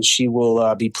Johanna, and she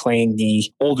will be playing the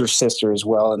older sister as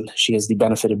well. And she has the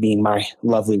benefit of being my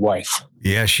lovely wife.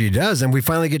 Yeah, she does. And we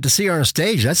finally get to see her on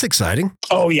stage. That's exciting.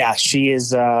 Oh, yeah. She is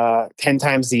 10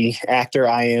 times the actor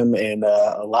I am and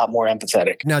a lot more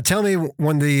empathetic. Now, tell me,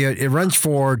 when it runs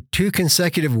for 2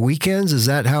 consecutive weekends, is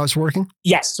that how it's working?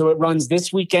 Yes. So it runs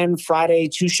this weekend, Friday,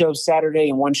 2 shows Saturday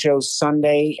and 1 show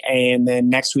Sunday. And then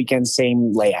next weekend,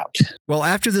 same layout. Well,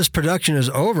 after this production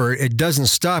is over, it doesn't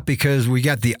stop because we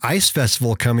got the Ice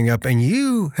Festival coming up, and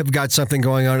you have got something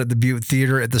going on at the Butte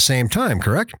Theater at the same time,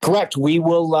 correct? Correct. We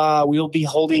will be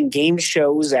holding game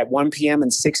shows at 1 p.m.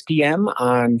 and 6 p.m.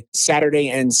 on Saturday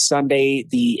and Sunday,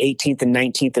 the 18th and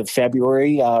 19th of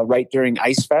February, right during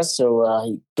Ice Fest.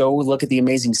 So go look at the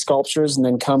amazing sculptures and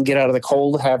then come get out of the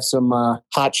cold, have some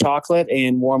hot chocolate,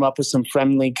 and warm up with some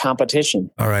friendly competition.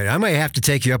 All right. I might have to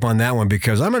take you up on that one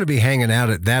because I'm going to be hanging out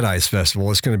at that Ice Festival.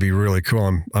 It's going to be really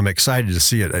cool. I'm excited to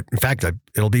see it. In fact,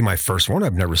 it'll be my first one.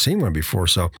 I've never seen one before.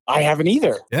 So I haven't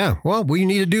either. Yeah. Well, we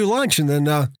need to do lunch and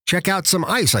then check out some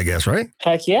ice, I guess, right?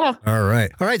 Heck yeah. All right.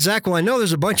 All right, Zach. Well, I know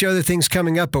there's a bunch of other things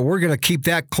coming up, but we're going to keep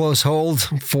that close hold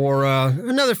for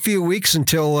another few weeks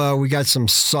until we got some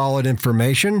solid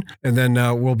information. And then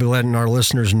we'll be letting our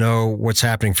listeners know what's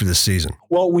happening for this season.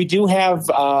 Well, we do have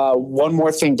one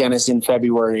more thing, Dennis, in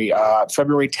February.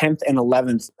 February 10th and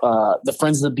 11th, the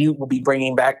Friends of the Butte will be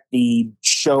bringing back the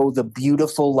show, The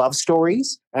Beautiful Love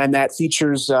Stories. And that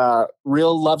features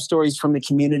real love stories from the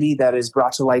community that is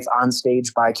brought to life on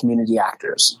stage by community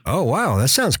actors. Oh, wow. That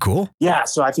sounds cool. Yeah.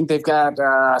 So I think they've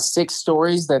got 6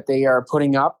 stories that they are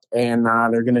putting up, and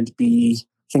they're going to be,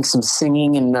 I think, some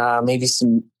singing and maybe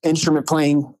some instrument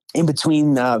playing in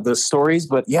between the stories.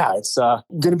 But yeah, it's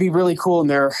going to be really cool. And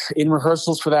they're in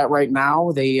rehearsals for that right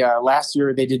now. They last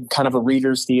year they did kind of a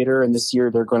reader's theater, and this year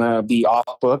they're going to be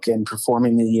off book and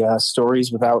performing the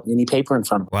stories without any paper in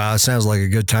front of them. Wow, that sounds like a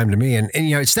good time to me. And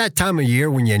you know, it's that time of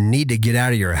year when you need to get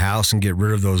out of your house and get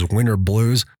rid of those winter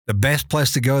blues. The best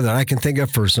place to go that I can think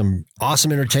of for some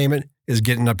awesome entertainment is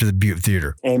getting up to the Butte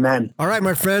Theater. Amen. All right,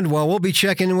 my friend. Well, we'll be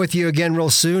checking in with you again real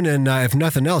soon. And if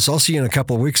nothing else, I'll see you in a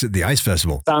couple of weeks at the Ice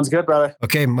Festival. Sounds good, brother.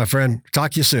 Okay, my friend.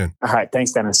 Talk to you soon. All right.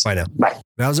 Thanks, Dennis. Bye now. Bye.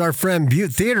 That was our friend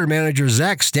Butte Theater manager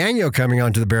Zach Stanio coming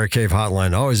on to the Bear Cave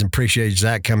Hotline. Always appreciate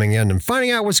Zach coming in and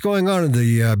finding out what's going on in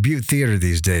the Butte Theater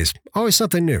these days. Always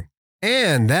something new.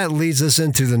 And that leads us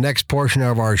into the next portion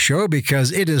of our show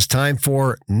because it is time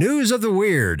for News of the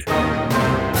Weird.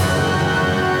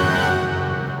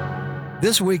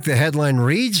 This week, the headline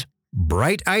reads,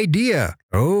 Bright Idea.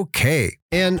 Okay.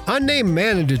 An unnamed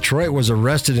man in Detroit was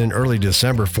arrested in early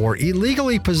December for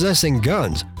illegally possessing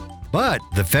guns. But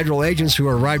the federal agents who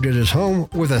arrived at his home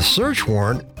with a search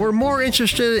warrant were more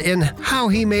interested in how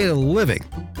he made a living.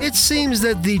 It seems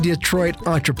that the Detroit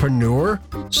entrepreneur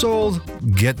sold,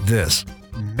 get this,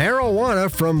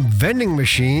 marijuana from vending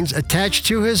machines attached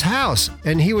to his house,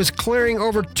 and he was clearing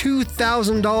over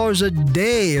 $2,000 a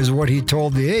day is what he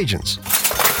told the agents.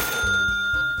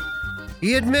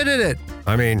 He admitted it.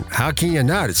 I mean, how can you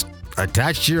not? It's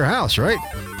attached to your house, right?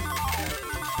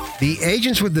 The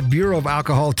agents with the Bureau of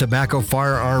Alcohol, Tobacco,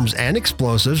 Firearms, and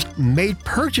Explosives made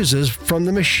purchases from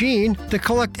the machine to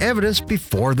collect evidence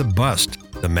before the bust.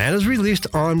 The man is released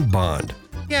on bond.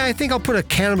 Yeah, I think I'll put a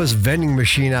cannabis vending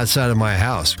machine outside of my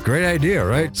house. Great idea,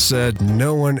 right? Said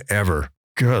no one ever.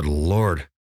 Good Lord.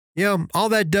 You know, all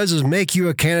that does is make you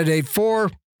a candidate for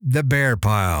the bear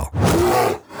pile.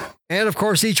 And of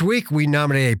course, each week we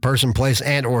nominate a person, place,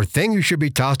 and or thing who should be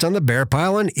tossed on the bear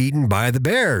pile and eaten by the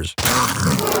bears.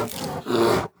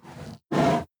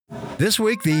 This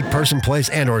week, the person, place,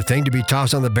 and or thing to be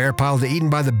tossed on the bear pile to eaten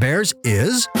by the bears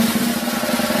is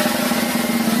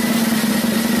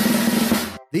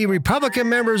the Republican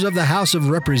members of the House of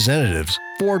Representatives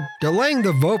for delaying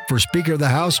the vote for Speaker of the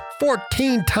House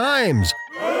 14 times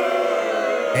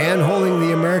and holding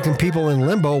the American people in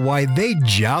limbo while they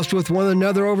joust with one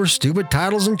another over stupid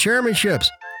titles and chairmanships.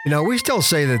 You know, we still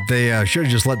say that they should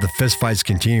have just let the fistfights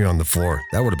continue on the floor.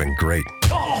 That would have been great.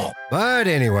 But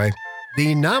anyway,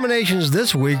 the nominations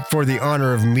this week for the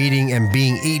honor of meeting and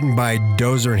being eaten by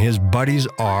Dozer and his buddies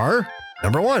are,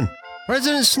 number 1,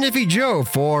 President Sniffy Joe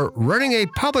for running a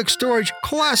public storage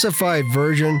classified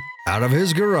version out of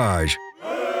his garage.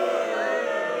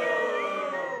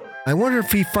 I wonder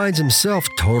if he finds himself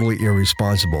totally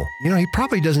irresponsible. You know, he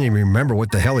probably doesn't even remember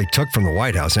what the hell he took from the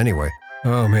White House anyway.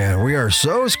 Oh man, we are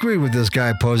so screwed with this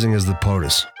guy posing as the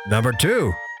POTUS. Number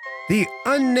 2, the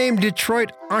unnamed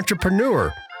Detroit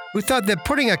entrepreneur who thought that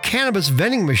putting a cannabis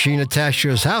vending machine attached to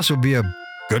his house would be a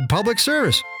good public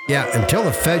service. Yeah, until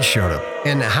the feds showed up.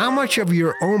 And how much of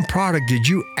your own product did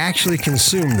you actually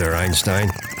consume there, Einstein?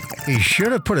 He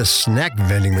should have put a snack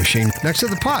vending machine next to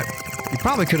the pot. He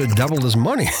probably could have doubled his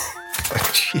money.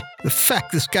 The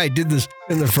fact this guy did this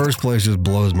in the first place just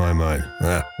blows my mind.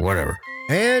 Whatever.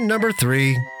 And number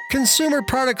 3, Consumer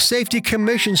Product Safety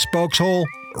Commission spokeshole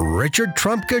Richard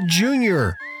Trumpka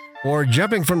Jr. for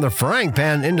jumping from the frying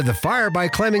pan into the fire by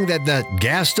claiming that that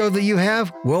gas stove that you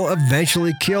have will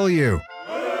eventually kill you.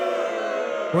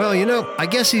 Well, you know, I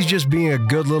guess he's just being a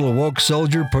good little woke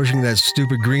soldier pushing that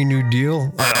stupid Green New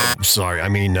Deal.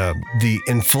 The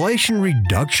Inflation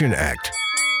Reduction Act.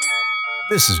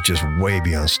 This is just way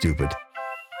beyond stupid.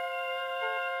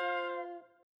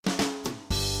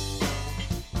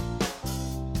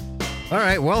 All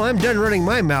right, well, I'm done running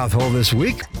my mouth hole this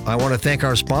week. I want to thank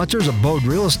our sponsors, Abode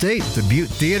Real Estate, the Butte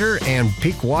Theater, and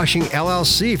Peak Washing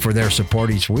LLC for their support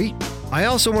each week. I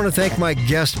also want to thank my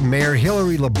guest, Mayor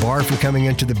Hillary LaBarre, for coming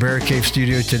into the Bear Cave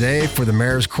studio today for the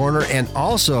Mayor's Corner, and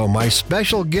also my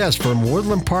special guest from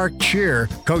Woodland Park Cheer,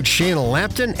 Coach Shayna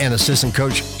Lampton, and Assistant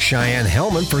Coach Cheyenne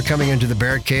Hellman for coming into the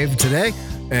Bear Cave today.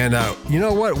 And you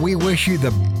know what? We wish you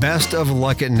the best of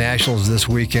luck at Nationals this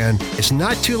weekend. It's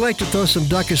not too late to throw some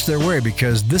ducats their way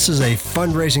because this is a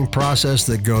fundraising process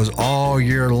that goes all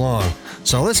year long.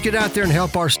 So let's get out there and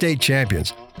help our state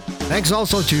champions. Thanks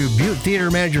also to Butte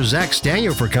Theater Manager Zach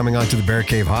Staniel for coming onto the Bear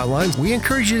Cave Hotline. We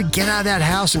encourage you to get out of that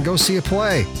house and go see a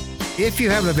play. If you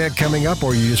have an event coming up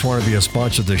or you just want to be a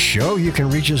sponsor of the show, you can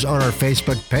reach us on our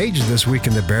Facebook page, This Week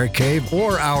in the Bear Cave,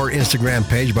 or our Instagram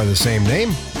page by the same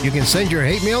name. You can send your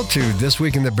hate mail to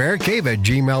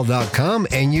thisweekinthebearcave@gmail.com,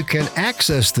 and you can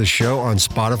access the show on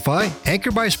Spotify,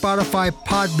 Anchor by Spotify,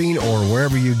 Podbean, or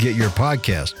wherever you get your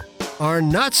podcast. Our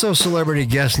not-so-celebrity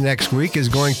guest next week is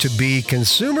going to be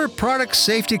Consumer Product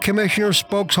Safety Commissioner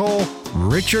spokeshole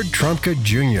Richard Trumpka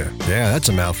Jr. Yeah, that's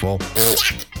a mouthful.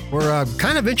 We're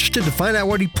kind of interested to find out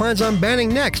what he plans on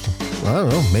banning next. I don't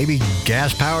know, maybe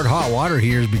gas-powered hot water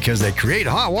heaters because they create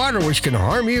hot water which can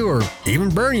harm you or even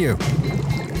burn you.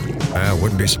 I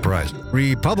wouldn't be surprised.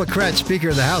 Republican Speaker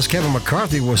of the House Kevin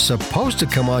McCarthy was supposed to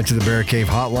come on to the Bear Cave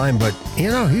hotline, but, you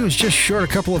know, he was just short a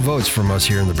couple of votes from us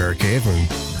here in the Bear Cave and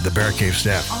the Bear Cave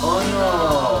staff.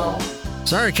 Oh, no.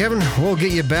 Sorry, Kevin. We'll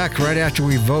get you back right after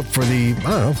we vote for the,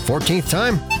 14th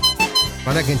time.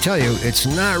 But I can tell you, it's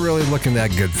not really looking that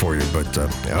good for you, but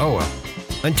oh well.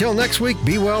 Until next week,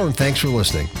 be well and thanks for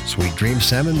listening. Sweet dreams,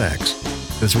 Sam and Max.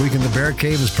 This Week in the Bear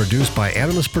Cave is produced by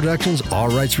Animus Productions, all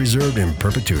rights reserved in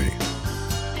perpetuity.